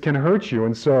things can hurt you.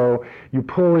 And so you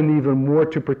pull in even more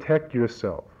to protect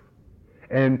yourself.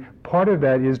 And part of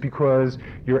that is because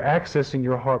you're accessing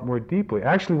your heart more deeply.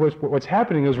 Actually, what's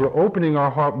happening is we're opening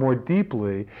our heart more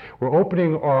deeply. We're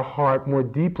opening our heart more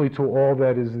deeply to all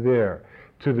that is there,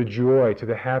 to the joy, to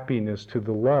the happiness, to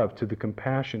the love, to the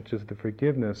compassion, to the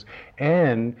forgiveness,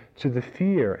 and to the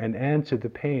fear, and to the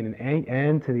pain,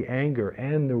 and to the anger,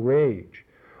 and the rage.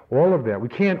 All of that. We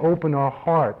can't open our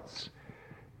hearts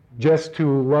just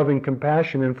to love and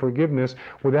compassion and forgiveness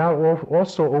without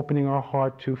also opening our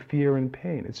heart to fear and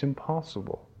pain. It's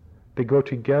impossible. They go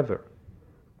together.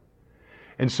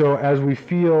 And so as we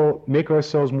make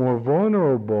ourselves more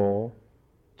vulnerable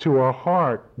to our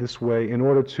heart this way in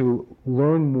order to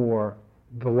learn more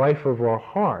the life of our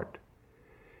heart,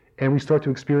 and we start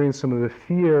to experience some of the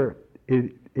fear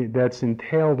that's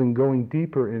entailed in going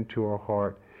deeper into our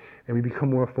heart, and we become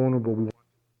more vulnerable,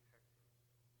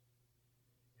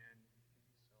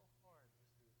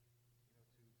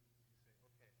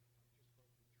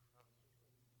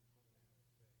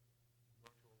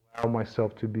 allow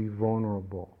myself to be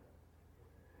vulnerable,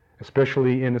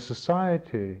 especially in a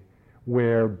society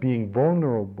where being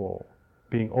vulnerable,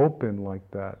 being open like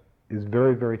that is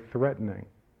very, very threatening.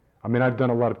 I mean, I've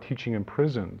done a lot of teaching in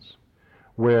prisons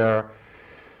where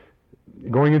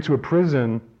going into a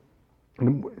prison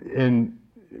and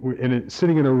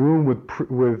sitting in a room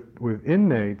with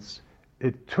inmates,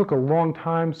 it took a long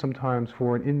time sometimes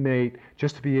for an inmate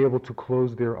just to be able to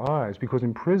close their eyes, because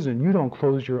in prison you don't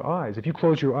close your eyes. If you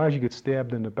close your eyes, you get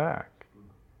stabbed in the back.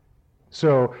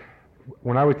 So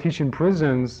when I would teach in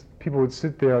prisons, people would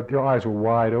sit there, their eyes were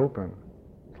wide open.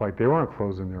 It's like they weren't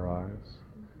closing their eyes.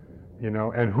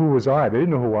 And who was I? They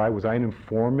didn't know who I was. I an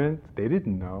informant? They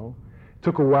didn't know. It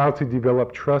took a while to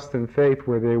develop trust and faith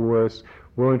where they was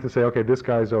willing to say, okay, this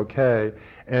guy's okay,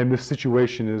 and this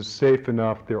situation is safe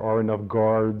enough, there are enough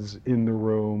guards in the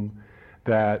room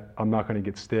that I'm not going to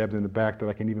get stabbed in the back, that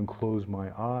I can even close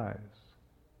my eyes.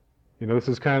 This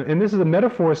is and this is a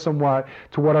metaphor somewhat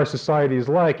to what our society is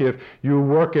like. If you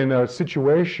work in a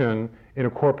situation, in a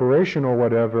corporation or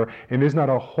whatever, and there's not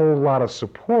a whole lot of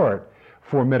support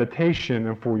for meditation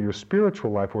and for your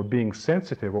spiritual life, or being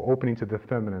sensitive, or opening to the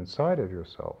feminine side of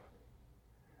yourself.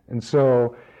 And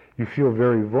so you feel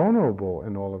very vulnerable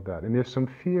in all of that, and there's some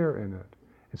fear in it.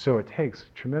 And so it takes a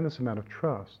tremendous amount of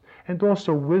trust, and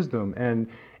also wisdom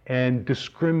and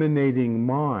discriminating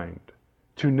mind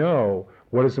to know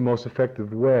what is the most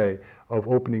effective way of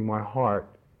opening my heart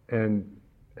and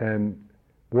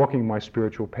walking my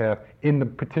spiritual path in the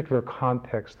particular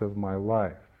context of my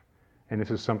life. And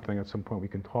this is something at some point we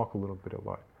can talk a little bit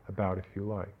about if you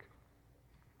like.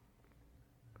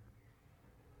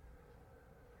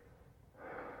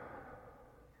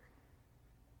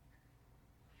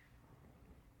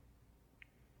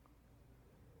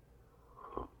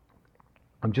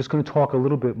 I'm just going to talk a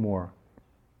little bit more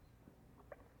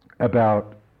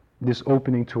about this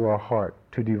opening to our heart,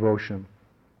 to devotion,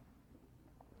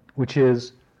 which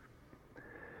is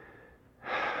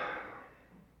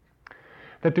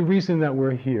that the reason that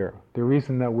we're here, the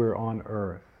reason that we're on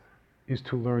earth, is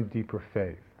to learn deeper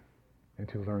faith and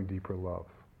to learn deeper love.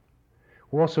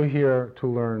 We're also here to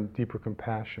learn deeper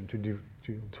compassion,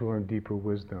 to learn deeper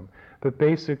wisdom. But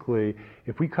basically,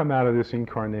 if we come out of this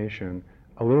incarnation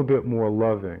a little bit more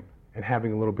loving and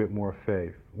having a little bit more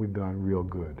faith, we've done real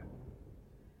good.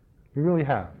 We really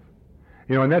have.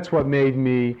 And that's what made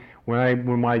me,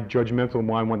 when my judgmental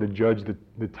mind wanted to judge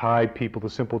the Thai people, the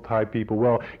simple Thai people,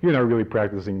 well, you're not really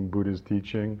practicing Buddha's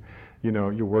teaching.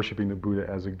 You're worshiping the Buddha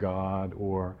as a god,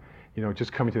 or,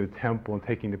 just coming to the temple and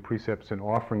taking the precepts and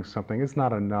offering something. It's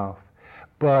not enough.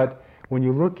 But when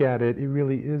you look at it, it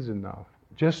really is enough.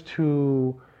 Just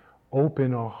to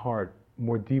open our heart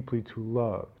more deeply to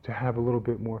love, to have a little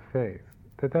bit more faith.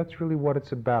 That's really what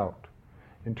it's about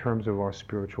in terms of our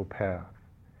spiritual path.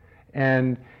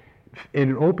 And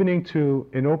in opening to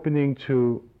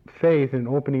faith and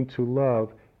opening to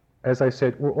love, as I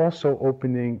said, we're also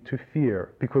opening to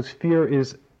fear, because fear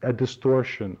is a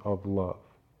distortion of love.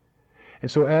 And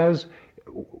so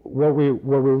what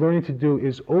we're learning to do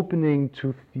is opening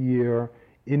to fear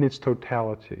in its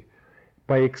totality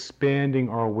by expanding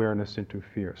our awareness into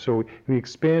fear. So we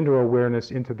expand our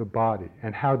awareness into the body.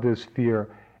 And how do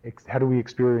we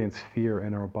experience fear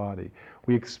in our body?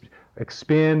 We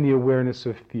expand the awareness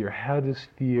of fear. How does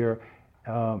fear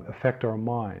affect our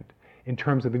mind in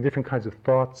terms of the different kinds of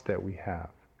thoughts that we have,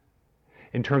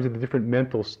 in terms of the different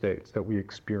mental states that we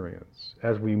experience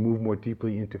as we move more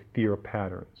deeply into fear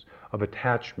patterns of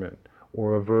attachment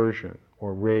or aversion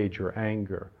or rage or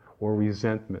anger or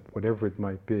resentment, whatever it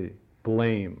might be,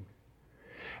 blame.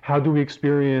 How do we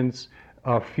experience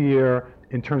fear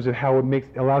in terms of how it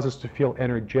allows us to feel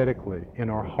energetically in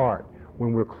our heart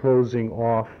when we're closing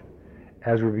off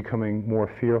as we're becoming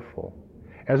more fearful?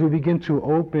 As we begin to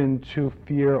open to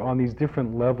fear on these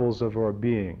different levels of our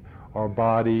being, our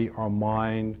body, our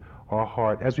mind, our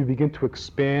heart, as we begin to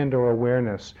expand our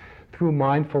awareness through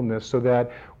mindfulness so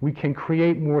that we can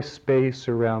create more space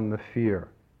around the fear,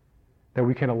 that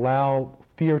we can allow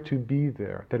fear to be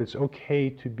there, that it's okay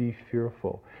to be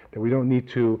fearful, that we don't need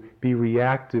to be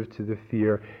reactive to the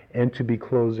fear and to be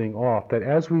closing off, that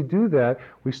as we do that,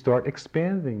 we start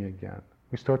expanding again.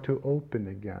 We start to open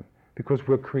again, because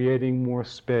we're creating more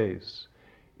space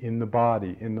in the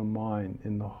body, in the mind,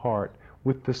 in the heart,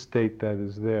 with the state that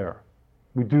is there.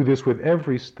 We do this with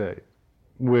every state,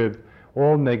 with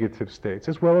all negative states,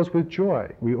 as well as with joy.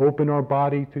 We open our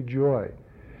body to joy,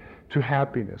 to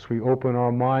happiness. We open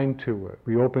our mind to it.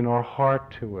 We open our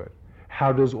heart to it.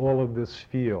 How does all of this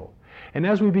feel? And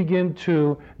as we begin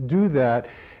to do that,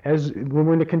 when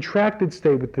we're in a contracted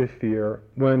state with the fear,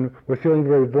 when we're feeling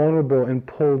very vulnerable and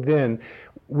pulled in,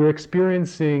 we're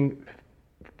experiencing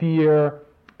fear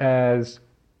as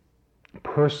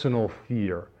personal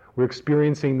fear. We're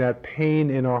experiencing that pain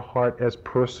in our heart as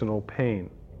personal pain.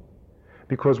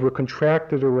 Because we're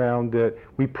contracted around it,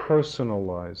 we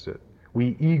personalize it.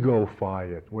 We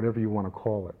egofy it, whatever you want to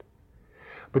call it.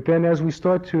 But then as we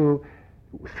start to,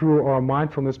 through our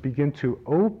mindfulness, begin to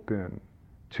open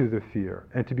to the fear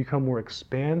and to become more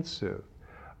expansive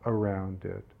around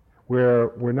it, where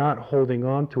we're not holding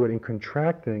on to it and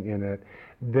contracting in it,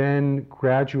 then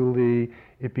gradually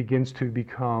it begins to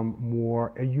become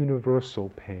more a universal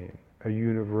pain, a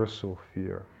universal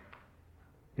fear.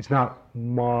 It's not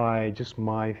just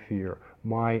my fear,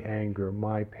 my anger,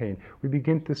 my pain. We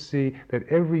begin to see that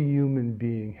every human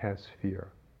being has fear.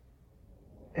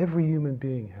 Every human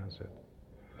being has it.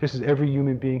 Just as every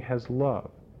human being has love,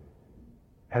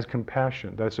 has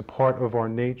compassion, that's a part of our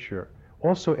nature.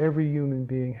 Also, every human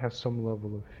being has some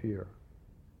level of fear.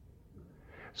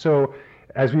 So,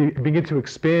 as we begin to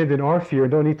expand in our fear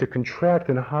and don't need to contract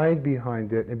and hide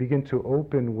behind it and begin to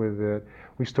open with it,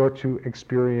 we start to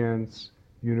experience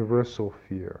universal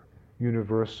fear,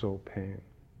 universal pain.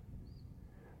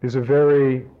 There's a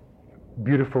very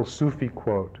beautiful Sufi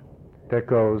quote that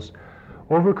goes,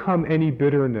 "Overcome any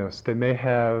bitterness that may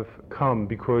have come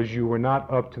because you were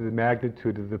not up to the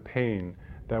magnitude of the pain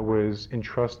that was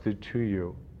entrusted to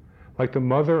you. Like the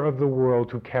mother of the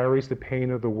world who carries the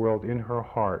pain of the world in her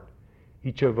heart,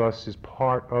 each of us is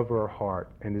part of her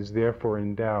heart and is therefore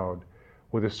endowed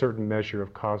with a certain measure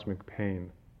of cosmic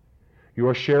pain. You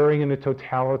are sharing in the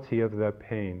totality of that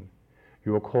pain.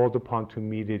 You are called upon to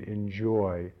meet it in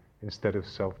joy instead of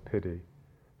self-pity.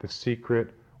 The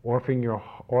secret, offering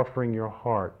your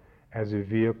heart as a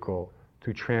vehicle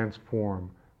to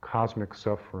transform cosmic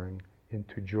suffering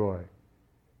into joy.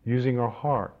 Using our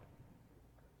heart,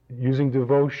 using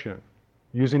devotion,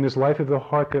 using this life of the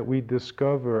heart that we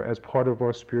discover as part of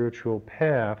our spiritual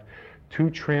path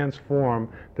to transform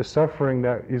the suffering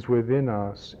that is within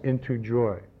us into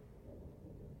joy."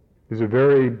 There's a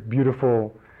very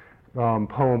beautiful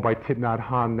poem by Thich Nhat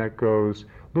Hanh that goes,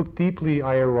 "Look deeply,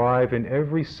 I arrive in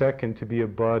every second to be a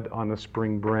bud on a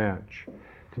spring branch,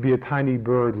 to be a tiny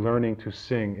bird learning to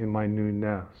sing in my new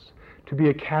nest, to be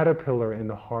a caterpillar in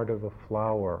the heart of a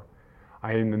flower.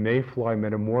 I am the mayfly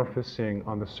metamorphosing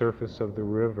on the surface of the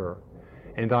river,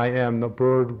 and I am the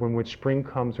bird when which spring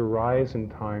comes arise in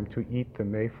time to eat the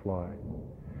mayfly.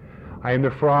 I am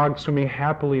the frog swimming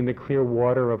happily in the clear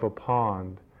water of a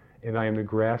pond, and I am the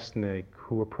grass snake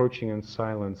who, approaching in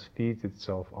silence, feeds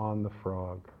itself on the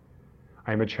frog.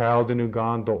 I am a child in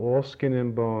Uganda, all skin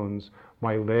and bones,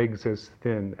 my legs as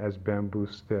thin as bamboo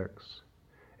sticks.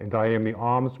 And I am the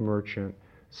arms merchant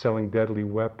selling deadly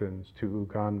weapons to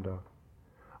Uganda.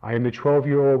 I am the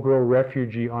 12-year-old girl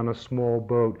refugee on a small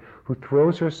boat who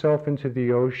throws herself into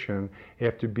the ocean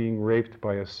after being raped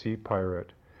by a sea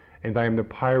pirate. And I am the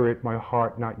pirate, my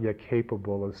heart not yet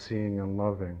capable of seeing and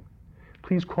loving.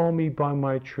 Please call me by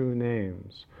my true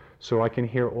names, so I can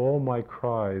hear all my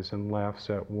cries and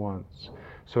laughs at once,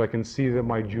 so I can see that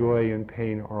my joy and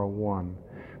pain are one.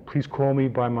 Please call me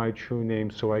by my true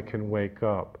name so I can wake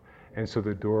up, and so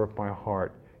the door of my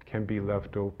heart can be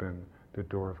left open, the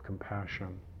door of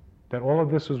compassion." That all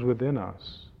of this is within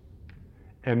us,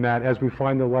 and that as we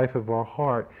find the life of our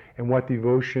heart and what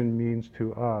devotion means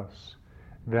to us,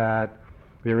 that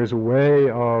there is a way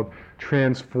of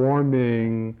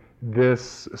transforming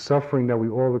this suffering that we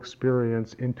all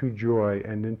experience into joy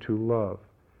and into love,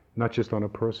 not just on a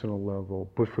personal level,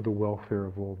 but for the welfare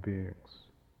of all beings,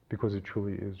 because it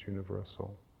truly is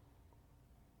universal.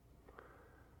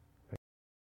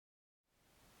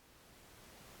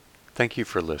 Thank you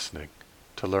for listening.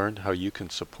 To learn how you can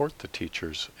support the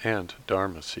teachers and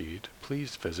Dharma Seed,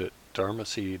 please visit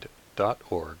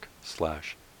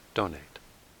dharmaseed.org/donate.